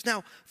started this.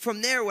 Now,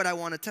 from there, what I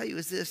want to tell you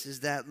is this,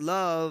 is that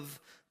love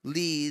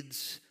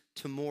leads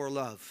to more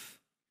love.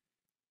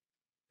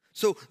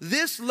 So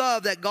this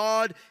love that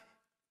God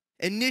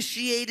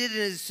initiated and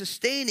is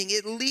sustaining,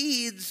 it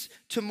leads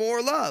to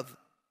more love.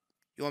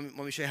 You want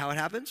me to show you how it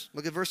happens?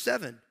 Look at verse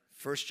 7.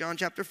 1 John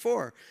chapter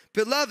 4.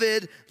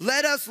 Beloved,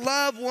 let us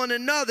love one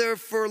another,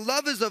 for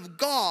love is of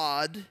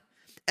God,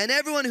 and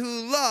everyone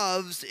who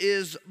loves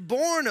is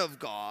born of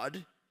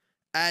God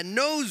and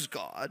knows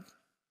God.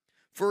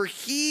 For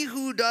he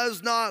who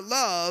does not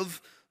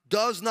love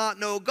does not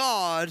know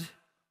God,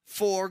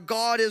 for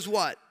God is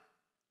what?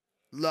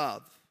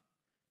 Love.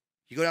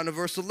 You go down to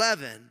verse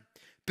 11.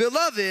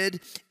 Beloved,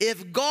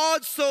 if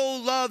God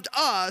so loved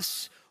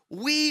us,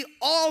 we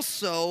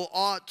also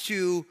ought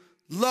to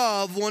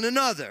love one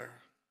another.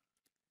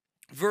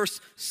 Verse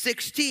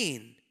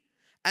 16.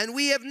 And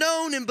we have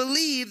known and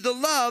believed the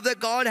love that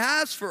God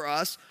has for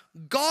us.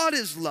 God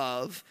is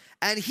love,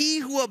 and he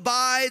who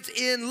abides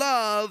in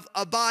love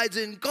abides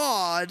in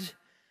God,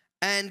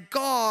 and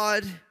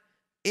God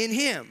in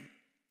him.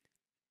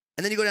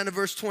 And then you go down to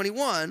verse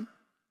 21.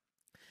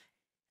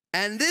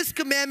 And this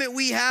commandment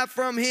we have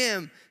from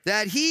him,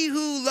 that he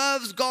who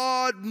loves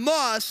God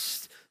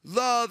must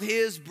love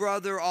his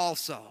brother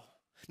also.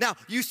 Now,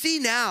 you see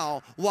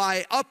now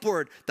why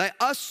that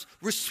us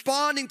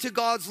responding to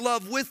God's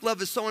love with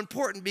love is so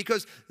important,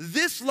 because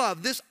this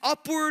love, this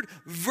upward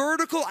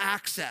vertical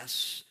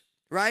access,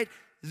 right?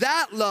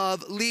 That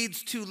love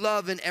leads to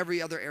love in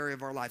every other area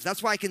of our lives.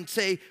 That's why I can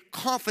say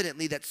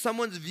confidently that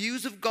someone's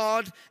views of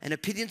God and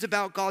opinions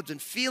about God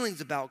and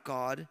feelings about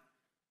God,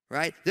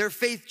 right? Their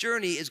faith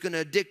journey is going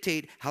to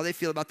dictate how they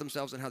feel about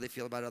themselves and how they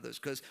feel about others.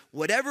 Because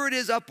whatever it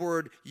is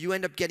upward, you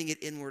end up getting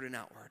it inward and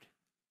outward.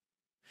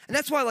 And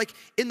that's why, like,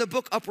 in the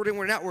book Upward,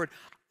 Inward, and Outward,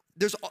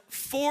 there's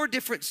 4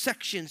 different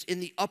sections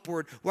in the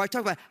upward where I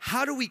talk about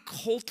how do we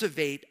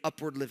cultivate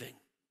upward living.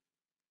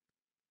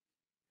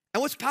 And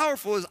what's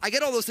powerful is I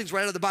get all those things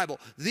right out of the Bible.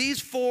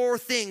 These 4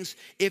 things,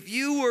 if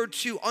you were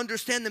to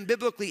understand them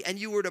biblically and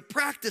you were to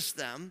practice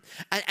them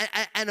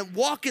and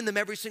walk in them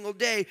every single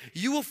day,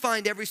 you will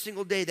find every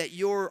single day that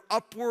your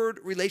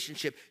upward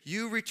relationship,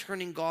 you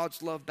returning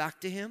God's love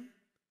back to him,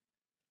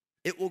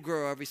 it will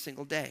grow every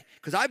single day.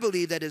 Because I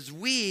believe that as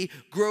we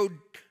grow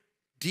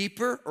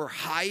deeper or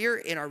higher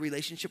in our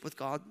relationship with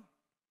God,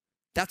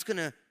 that's going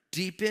to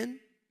deepen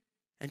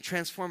and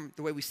transform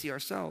the way we see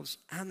ourselves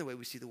and the way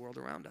we see the world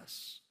around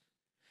us.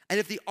 And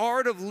if the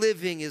art of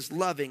living is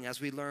loving,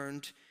 as we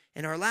learned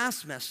in our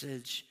last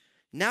message,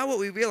 now what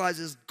we realize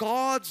is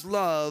God's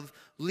love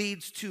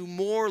leads to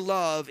more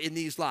love in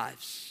these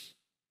lives.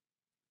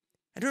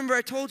 And remember,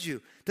 I told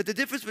you that the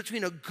difference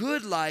between a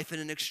good life and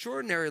an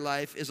extraordinary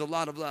life is a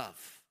lot of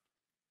love.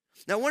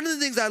 Now, one of the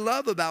things I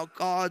love about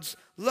God's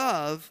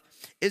love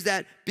is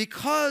that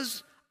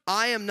because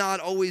I am not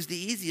always the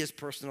easiest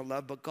person to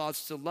love, but God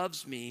still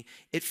loves me,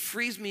 it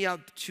frees me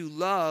up to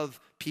love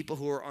people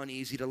who are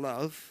uneasy to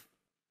love,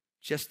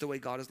 just the way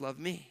God has loved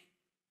me.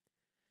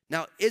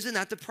 Now, isn't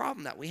that the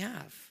problem that we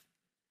have?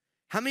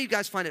 How many of you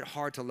guys find it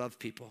hard to love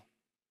people?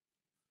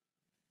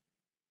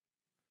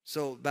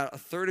 So about a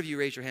third of you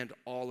raised your hand.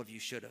 All of you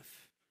should have.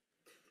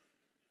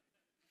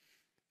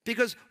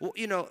 Because, well,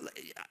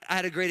 I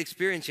had a great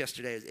experience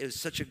yesterday. It was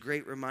such a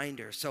great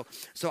reminder. So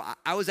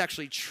I was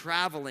actually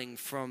traveling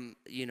from,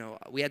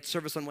 we had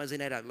service on Wednesday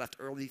night. I left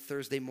early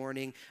Thursday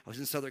morning. I was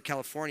in Southern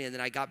California, and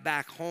then I got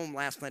back home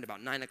last night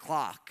about 9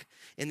 o'clock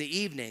in the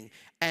evening.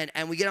 And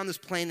we get on this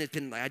plane.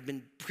 I'd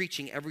been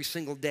preaching every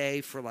single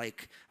day for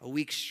like a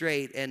week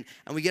straight. And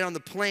we get on the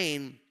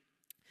plane,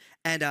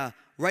 and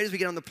right as we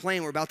get on the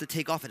plane, we're about to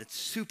take off, and it's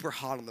super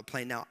hot on the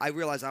plane. Now, I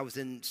realized I was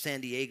in San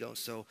Diego,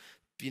 so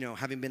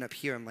having been up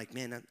here, I'm like,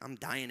 man, I'm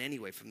dying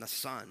anyway from the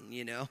sun,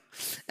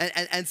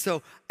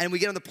 And we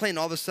get on the plane, and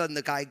all of a sudden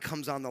the guy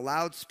comes on the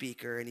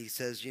loudspeaker, and he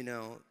says,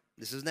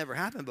 this has never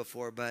happened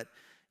before, but,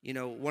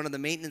 one of the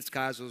maintenance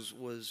guys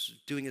was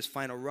doing his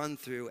final run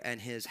through,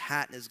 and his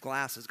hat and his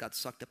glasses got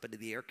sucked up into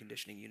the air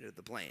conditioning unit of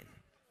the plane.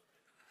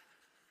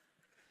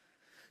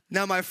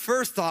 Now, my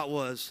first thought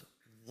was,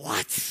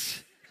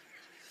 what?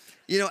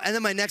 And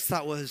then my next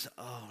thought was,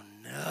 oh,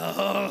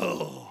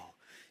 no.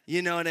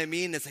 You know what I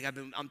mean? It's like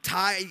I'm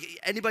tired.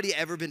 Anybody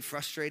ever been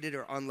frustrated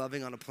or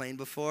unloving on a plane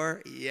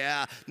before?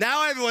 Yeah.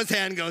 Now everyone's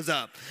hand goes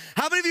up.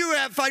 How many of you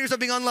find yourself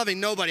being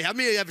unloving? Nobody. How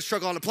many of you ever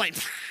struggle on a plane?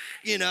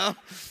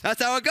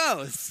 That's how it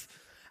goes.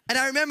 And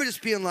I remember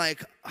just being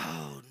like,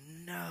 oh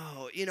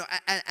no.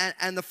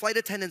 And the flight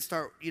attendants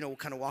start,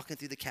 kind of walking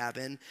through the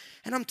cabin,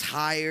 and I'm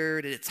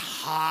tired and it's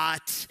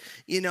hot.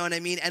 You know what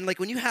I mean? And like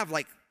when you have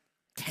like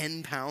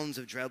 10 pounds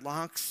of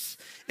dreadlocks,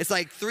 it's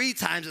like 3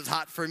 times as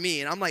hot for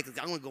me, and I'm like,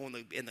 I'm gonna go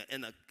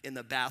in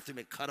the bathroom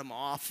and cut them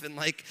off, and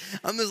like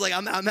I'm just like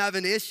I'm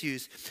having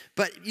issues,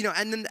 but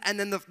and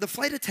then the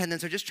flight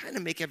attendants are just trying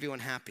to make everyone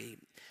happy,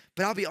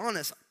 but I'll be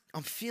honest,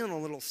 I'm feeling a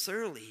little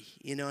surly.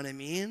 You know what I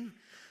mean?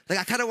 Like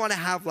I kind of want to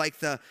have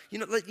like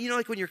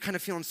like when you're kind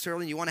of feeling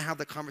surly and you want to have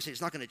the conversation.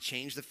 It's not going to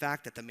change the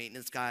fact that the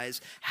maintenance guy's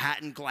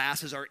hat and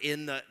glasses are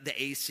in the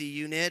AC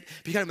unit.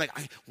 Because I'm like,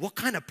 what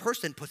kind of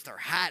person puts their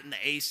hat in the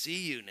AC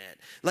unit?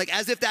 Like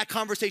as if that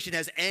conversation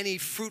has any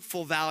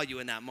fruitful value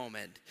in that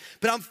moment.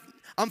 But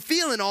I'm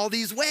feeling all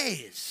these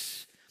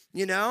ways,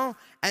 and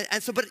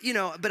so,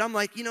 but I'm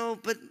like,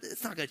 but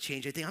it's not going to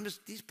change anything.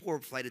 These poor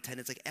flight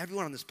attendants, like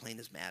everyone on this plane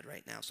is mad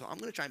right now. So I'm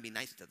going to try and be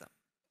nice to them.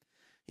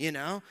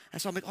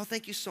 And so I'm like, oh,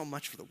 thank you so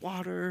much for the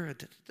water.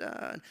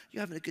 And you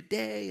having a good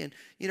day, and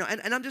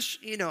and I'm just,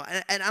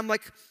 and I'm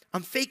like,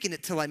 I'm faking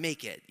it till I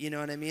make it. You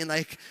know what I mean?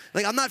 Like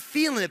I'm not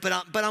feeling it,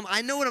 but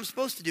I know what I'm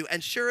supposed to do.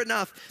 And sure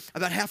enough,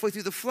 about halfway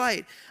through the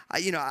flight,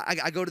 I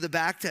go to the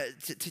back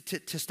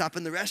to stop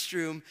in the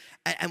restroom,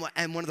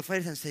 and one of the flight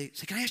attendants say,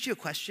 can I ask you a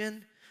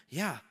question?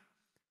 Yeah.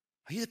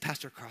 Are you the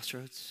pastor of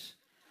Crossroads?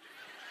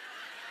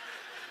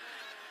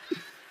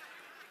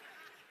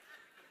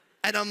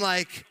 And I'm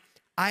like,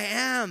 I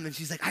am. And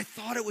she's like, I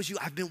thought it was you.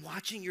 I've been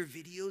watching your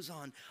videos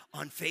on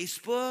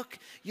Facebook,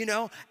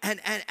 and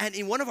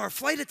in one of our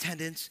flight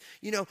attendants,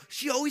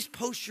 she always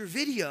posts your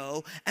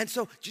video. And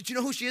so, do you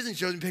know who she is? And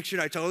she shows me a picture,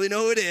 and I totally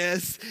know who it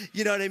is.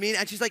 You know what I mean?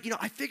 And she's like,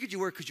 I figured you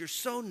were because you're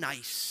so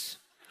nice.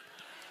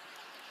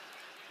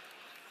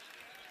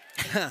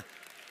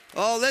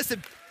 Oh,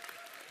 listen.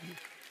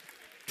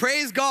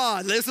 Praise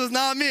God. This was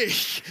not me.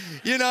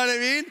 You know what I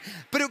mean?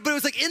 But it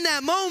was like in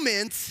that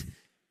moment,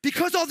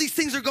 because all these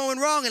things are going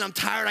wrong and I'm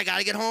tired, I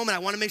gotta get home and I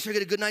wanna make sure I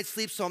get a good night's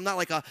sleep so I'm not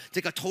like a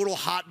total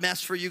hot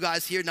mess for you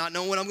guys here, not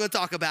knowing what I'm gonna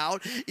talk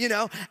about,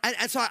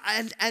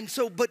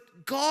 but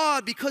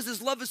God, because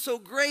his love is so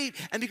great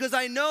and because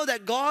I know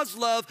that God's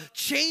love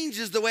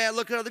changes the way I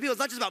look at other people. It's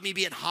not just about me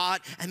being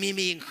hot and me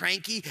being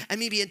cranky and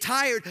me being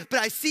tired, but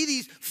I see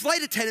these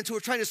flight attendants who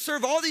are trying to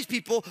serve all these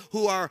people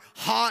who are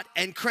hot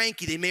and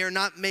cranky. They may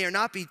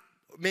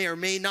or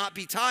may not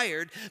be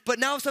tired, but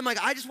now I'm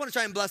like, I just want to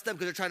try and bless them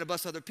because they're trying to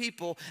bless other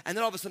people. And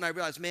then all of a sudden I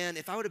realize, man,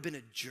 if I would have been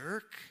a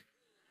jerk,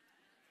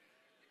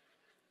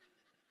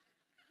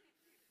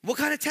 what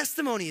kind of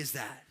testimony is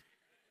that?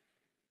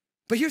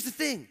 But here's the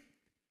thing.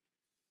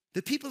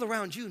 The people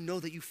around you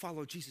know that you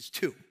follow Jesus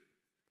too.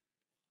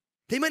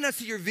 They might not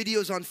see your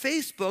videos on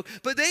Facebook,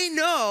 but they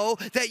know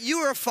that you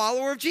are a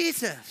follower of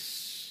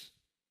Jesus.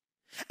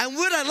 And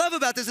what I love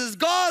about this is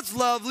God's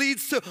love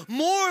leads to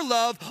more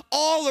love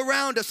all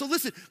around us. So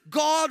listen,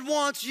 God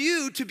wants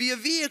you to be a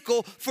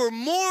vehicle for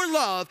more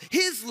love,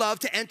 his love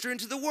to enter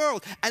into the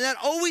world. And that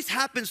always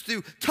happens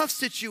through tough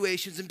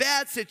situations and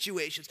bad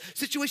situations,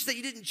 situations that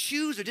you didn't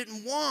choose or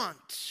didn't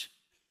want.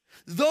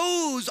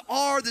 Those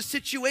are the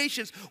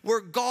situations where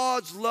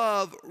God's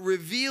love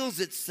reveals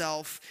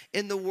itself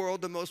in the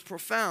world the most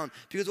profound.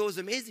 Because what was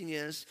amazing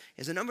is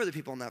a number of the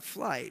people on that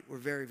flight were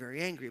very,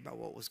 very angry about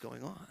what was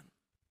going on.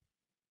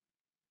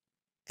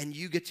 And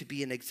you get to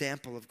be an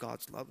example of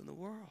God's love in the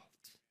world.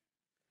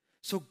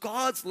 So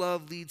God's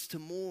love leads to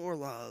more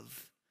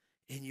love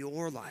in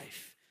your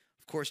life.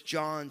 Of course,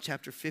 John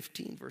chapter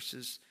 15,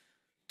 verses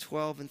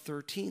 12 and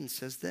 13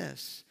 says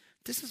this.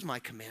 This is my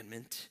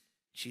commandment,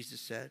 Jesus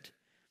said,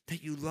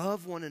 that you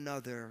love one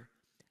another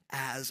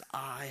as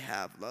I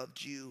have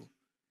loved you.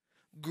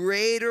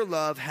 Greater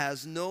love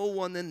has no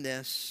one than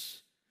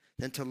this,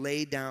 than to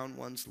lay down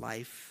one's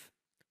life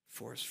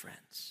for his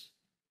friends.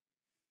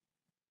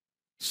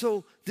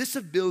 So this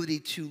ability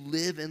to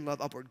live and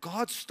love upward,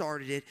 God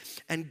started it,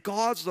 and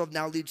God's love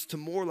now leads to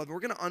more love. We're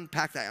going to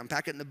unpack that.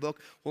 Unpack it in the book.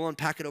 We'll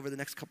unpack it over the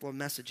next couple of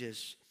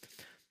messages.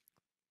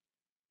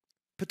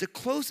 But to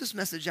close this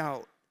message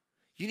out,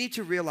 you need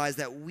to realize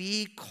that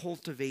we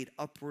cultivate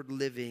upward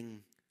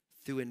living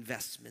through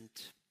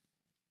investment.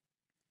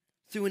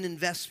 Through an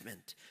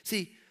investment.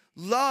 See,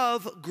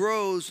 love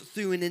grows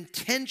through an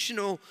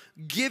intentional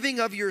giving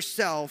of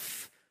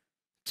yourself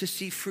to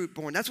see fruit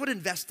born. That's what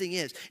investing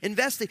is.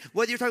 Investing,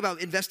 whether you're talking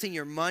about investing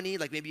your money,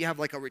 like maybe you have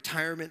like a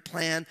retirement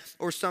plan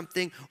or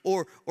something,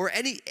 or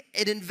an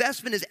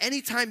investment is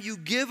any time you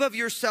give of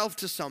yourself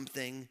to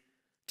something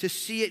to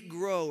see it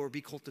grow or be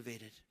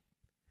cultivated.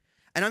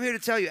 And I'm here to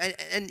tell you,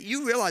 and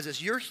you realize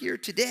this, you're here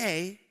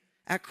today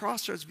at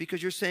Crossroads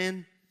because you're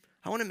saying,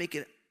 I want to make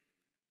it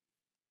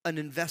an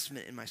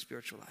investment in my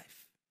spiritual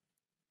life,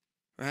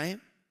 right?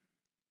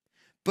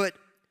 But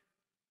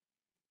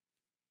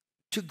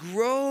to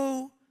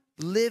grow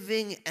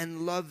living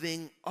and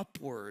loving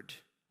upward,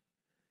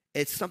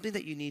 it's something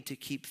that you need to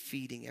keep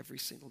feeding every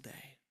single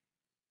day.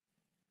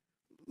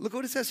 Look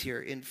what it says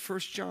here in 1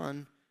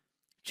 John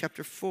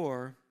chapter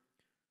 4,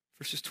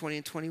 verses 20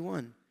 and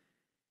 21.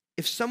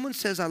 If someone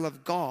says, I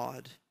love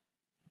God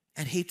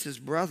and hates his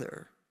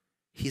brother,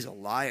 he's a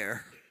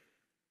liar.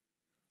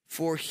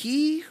 For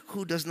he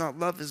who does not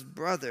love his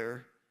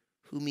brother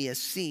whom he has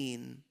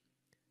seen,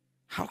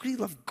 how can he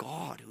love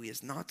God who he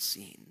has not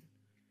seen?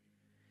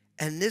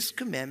 And this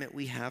commandment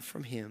we have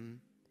from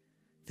him,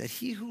 that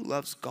he who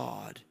loves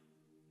God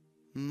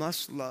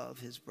must love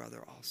his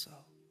brother also.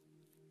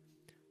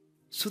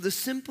 So the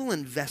simple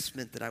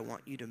investment that I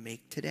want you to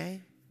make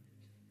today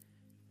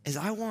is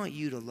I want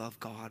you to love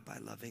God by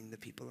loving the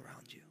people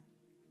around you.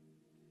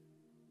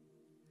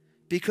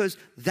 Because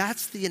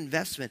that's the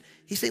investment.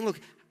 He's saying, look,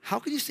 how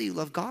can you say you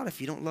love God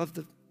if you don't love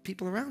the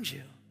people around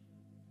you?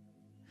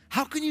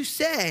 How can you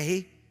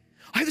say,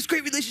 I have this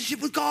great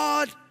relationship with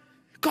God,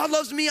 God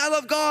loves me, I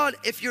love God,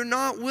 if you're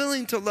not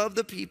willing to love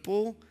the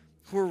people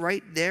who are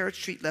right there at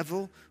street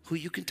level, who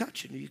you can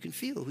touch and who you can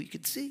feel, who you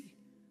can see?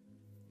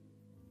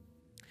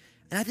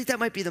 And I think that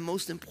might be the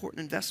most important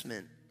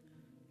investment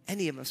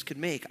any of us could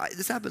make.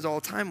 This happens all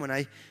the time when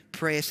I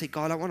pray. I say,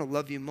 God, I want to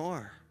love you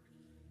more.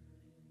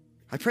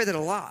 I pray that a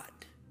lot.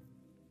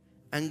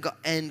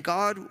 And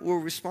God will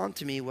respond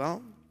to me,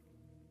 well,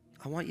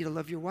 I want you to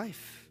love your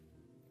wife.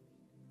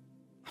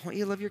 I want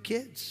you to love your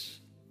kids.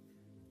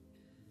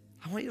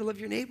 I want you to love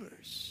your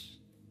neighbors.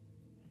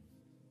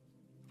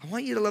 I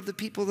want you to love the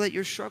people that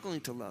you're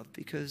struggling to love,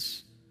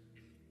 because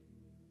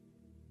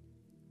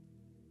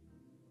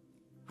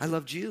I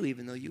loved you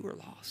even though you were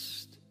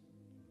lost.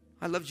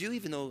 I loved you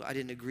even though I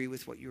didn't agree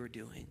with what you were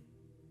doing.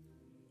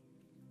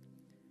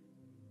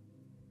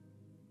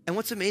 And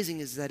what's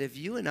amazing is that if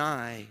you and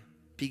I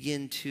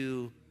begin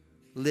to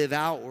live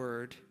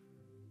outward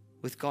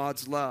with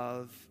God's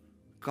love,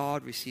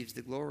 God receives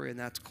the glory, and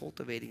that's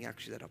cultivating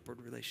actually that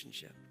upward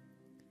relationship.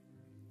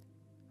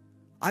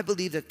 I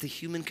believe that the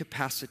human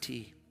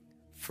capacity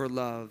for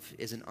love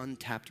is an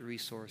untapped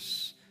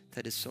resource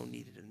that is so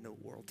needed in the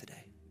world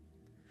today.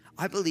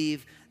 I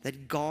believe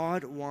that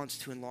God wants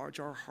to enlarge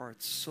our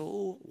hearts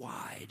so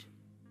wide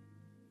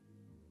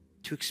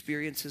to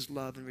experience his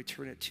love and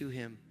return it to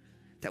him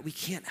that we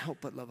can't help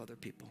but love other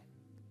people.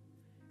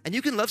 And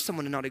you can love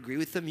someone and not agree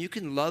with them. You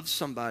can love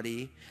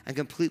somebody and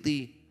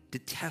completely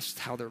detest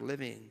how they're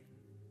living.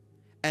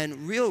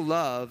 And real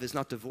love is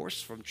not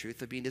divorced from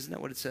truth. I mean, isn't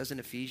that what it says in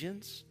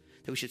Ephesians?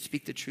 That we should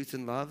speak the truth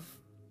in love?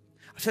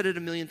 I've said it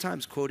a million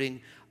times,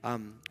 quoting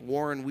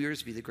Warren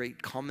Wiersbe, the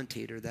great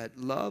commentator, that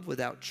love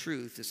without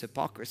truth is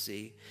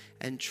hypocrisy,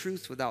 and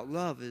truth without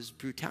love is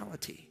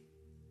brutality.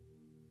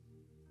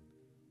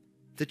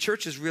 The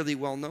church is really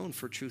well known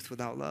for truth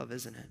without love,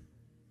 isn't it?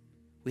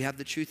 We have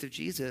the truth of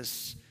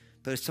Jesus,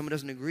 but if someone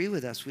doesn't agree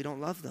with us, we don't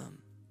love them.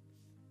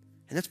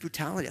 And that's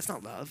brutality. That's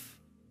not love.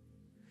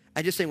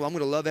 I just say, well, I'm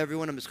going to love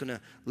everyone. I'm just going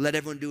to let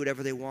everyone do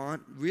whatever they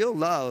want. Real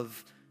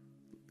love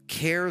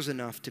cares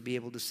enough to be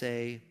able to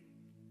say,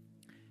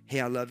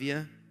 hey, I love you,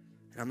 and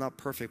I'm not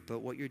perfect, but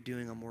what you're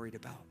doing, I'm worried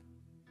about.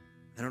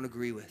 I don't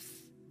agree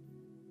with.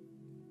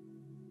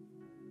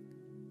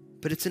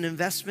 But it's an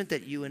investment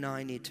that you and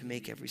I need to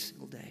make every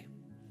single day.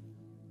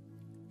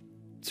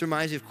 This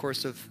reminds me, of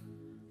course, of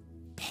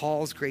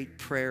Paul's great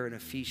prayer in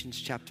Ephesians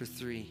chapter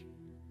 3,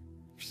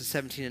 verses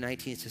 17 and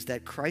 19. It says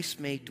that Christ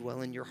may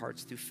dwell in your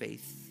hearts through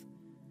faith,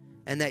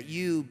 and that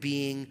you,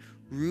 being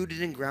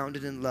rooted and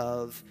grounded in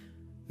love,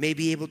 may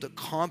be able to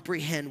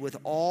comprehend with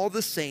all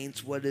the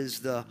saints what is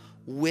the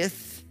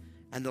width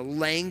and the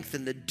length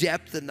and the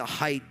depth and the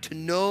height, to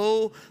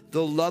know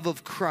the love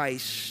of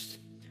Christ,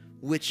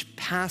 which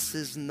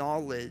passes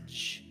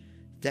knowledge,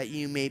 that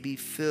you may be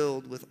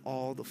filled with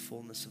all the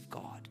fullness of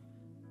God.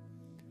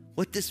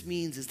 What this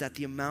means is that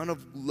the amount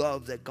of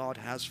love that God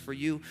has for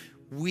you,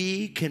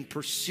 we can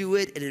pursue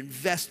it and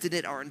invest in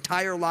it our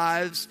entire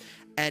lives,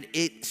 and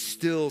it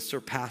still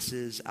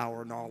surpasses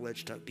our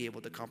knowledge to be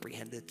able to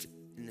comprehend it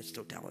in its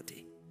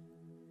totality.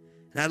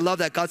 And I love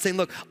that. God's saying,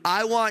 look,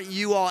 I want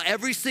you all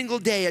every single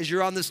day as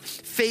you're on this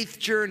faith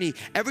journey,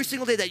 every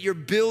single day that you're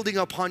building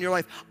upon your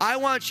life, I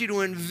want you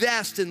to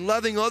invest in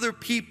loving other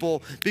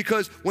people,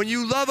 because when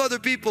you love other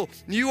people,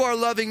 you are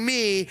loving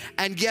me.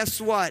 And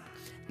guess what?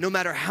 No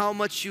matter how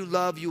much you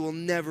love, you will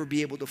never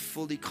be able to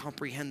fully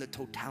comprehend the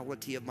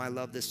totality of my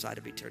love this side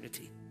of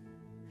eternity.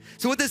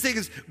 So what this thing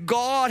is,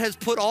 God has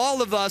put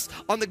all of us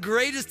on the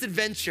greatest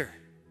adventure.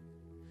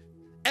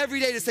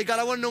 Every day to say, God,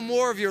 I want to know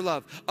more of your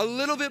love, a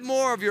little bit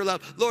more of your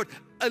love. Lord,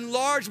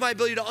 enlarge my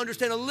ability to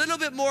understand a little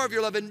bit more of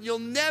your love, and you'll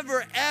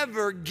never,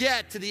 ever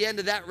get to the end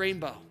of that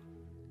rainbow.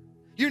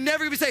 You're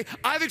never going to say,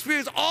 I've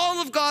experienced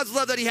all of God's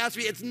love that he has for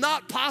me. It's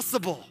not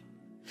possible.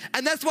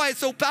 And that's why it's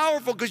so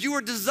powerful, because you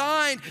were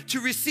designed to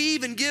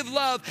receive and give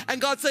love. And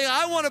God's saying,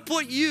 I want to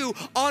put you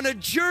on a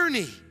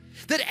journey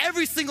that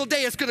every single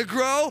day it's going to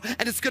grow,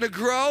 and it's going to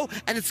grow,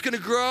 and it's going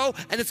to grow,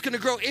 and it's going to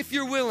grow if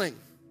you're willing.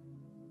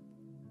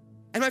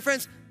 And my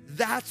friends,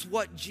 that's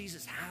what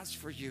Jesus has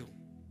for you.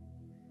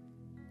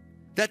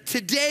 That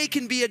today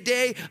can be a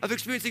day of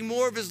experiencing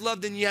more of his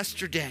love than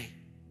yesterday.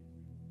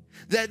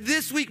 That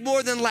this week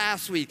more than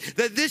last week.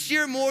 That this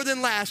year more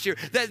than last year.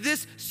 That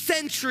this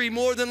century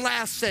more than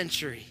last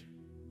century.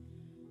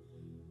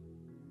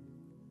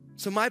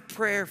 So my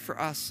prayer for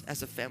us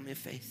as a family of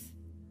faith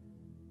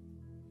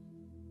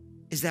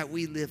is that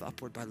we live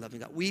upward by loving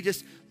God. We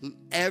just,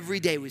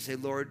 every day we say,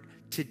 Lord,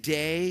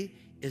 today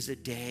is a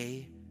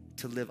day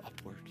to live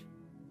upward.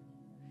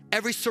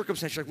 Every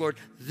circumstance, like, Lord,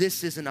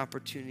 this is an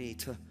opportunity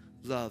to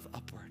love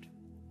upward.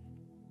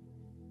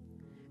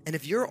 And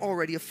if you're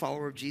already a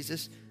follower of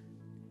Jesus,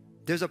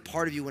 there's a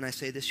part of you when I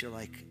say this, you're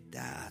like,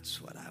 that's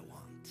what I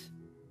want,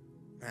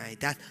 right?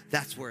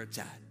 That's where it's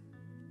at.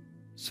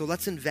 So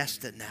let's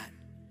invest in that,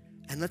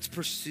 and let's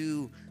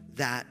pursue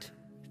that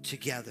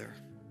together.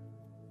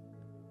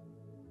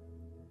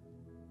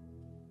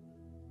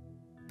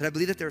 But I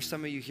believe that there are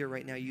some of you here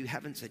right now, you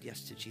haven't said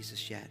yes to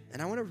Jesus yet.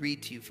 And I want to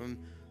read to you from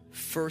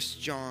 1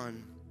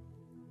 John,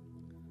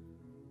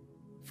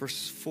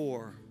 verse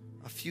 4,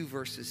 a few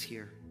verses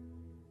here.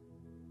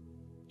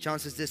 John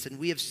says this, and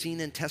we have seen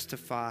and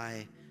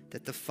testify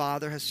that the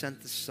Father has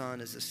sent the Son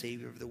as the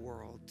Savior of the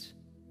world.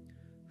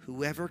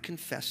 Whoever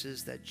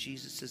confesses that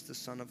Jesus is the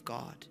Son of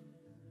God,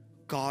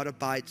 God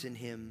abides in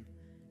him,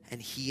 and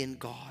he in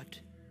God.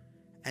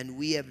 And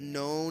we have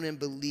known and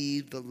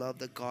believed the love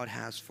that God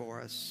has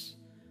for us.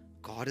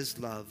 God is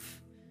love,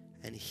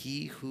 and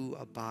he who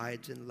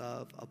abides in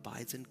love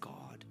abides in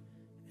God,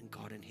 and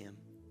God in him.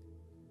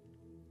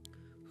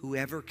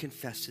 Whoever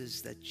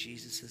confesses that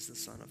Jesus is the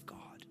Son of God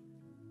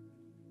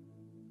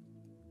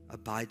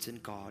abides in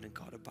God, and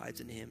God abides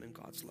in him, and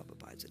God's love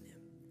abides in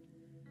him.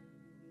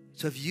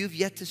 So if you've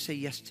yet to say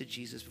yes to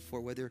Jesus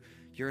before, whether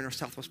you're in our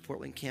Southwest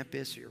Portland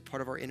campus or you're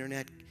part of our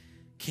internet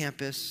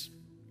campus,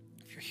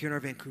 if you're here in our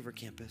Vancouver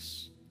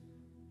campus,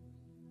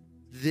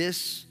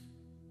 this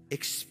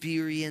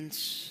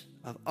experience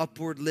of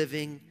upward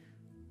living,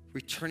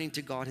 returning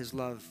to God, his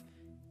love,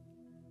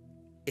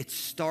 it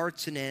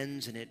starts and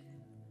ends, and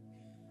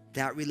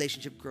that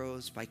relationship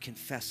grows by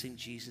confessing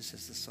Jesus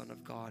as the Son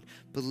of God,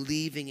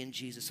 believing in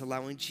Jesus,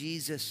 allowing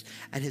Jesus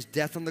and his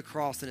death on the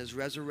cross and his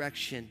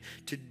resurrection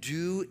to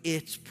do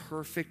its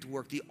perfect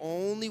work. The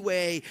only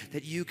way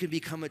that you can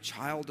become a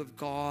child of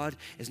God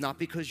is not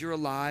because you're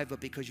alive, but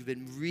because you've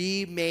been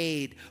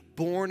remade,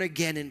 born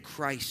again in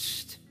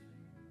Christ.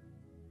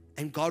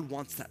 And God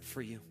wants that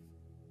for you.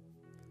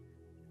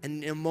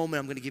 And in a moment,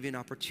 I'm going to give you an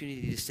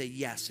opportunity to say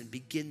yes and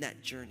begin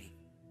that journey.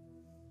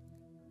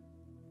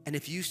 And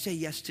if you say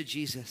yes to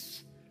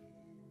Jesus,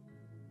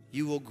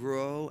 you will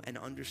grow and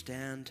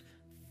understand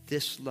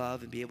this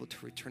love and be able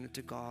to return it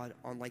to God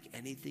unlike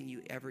anything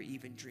you ever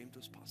even dreamed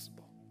was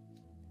possible.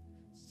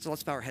 So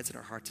let's bow our heads and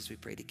our hearts as we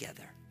pray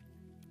together.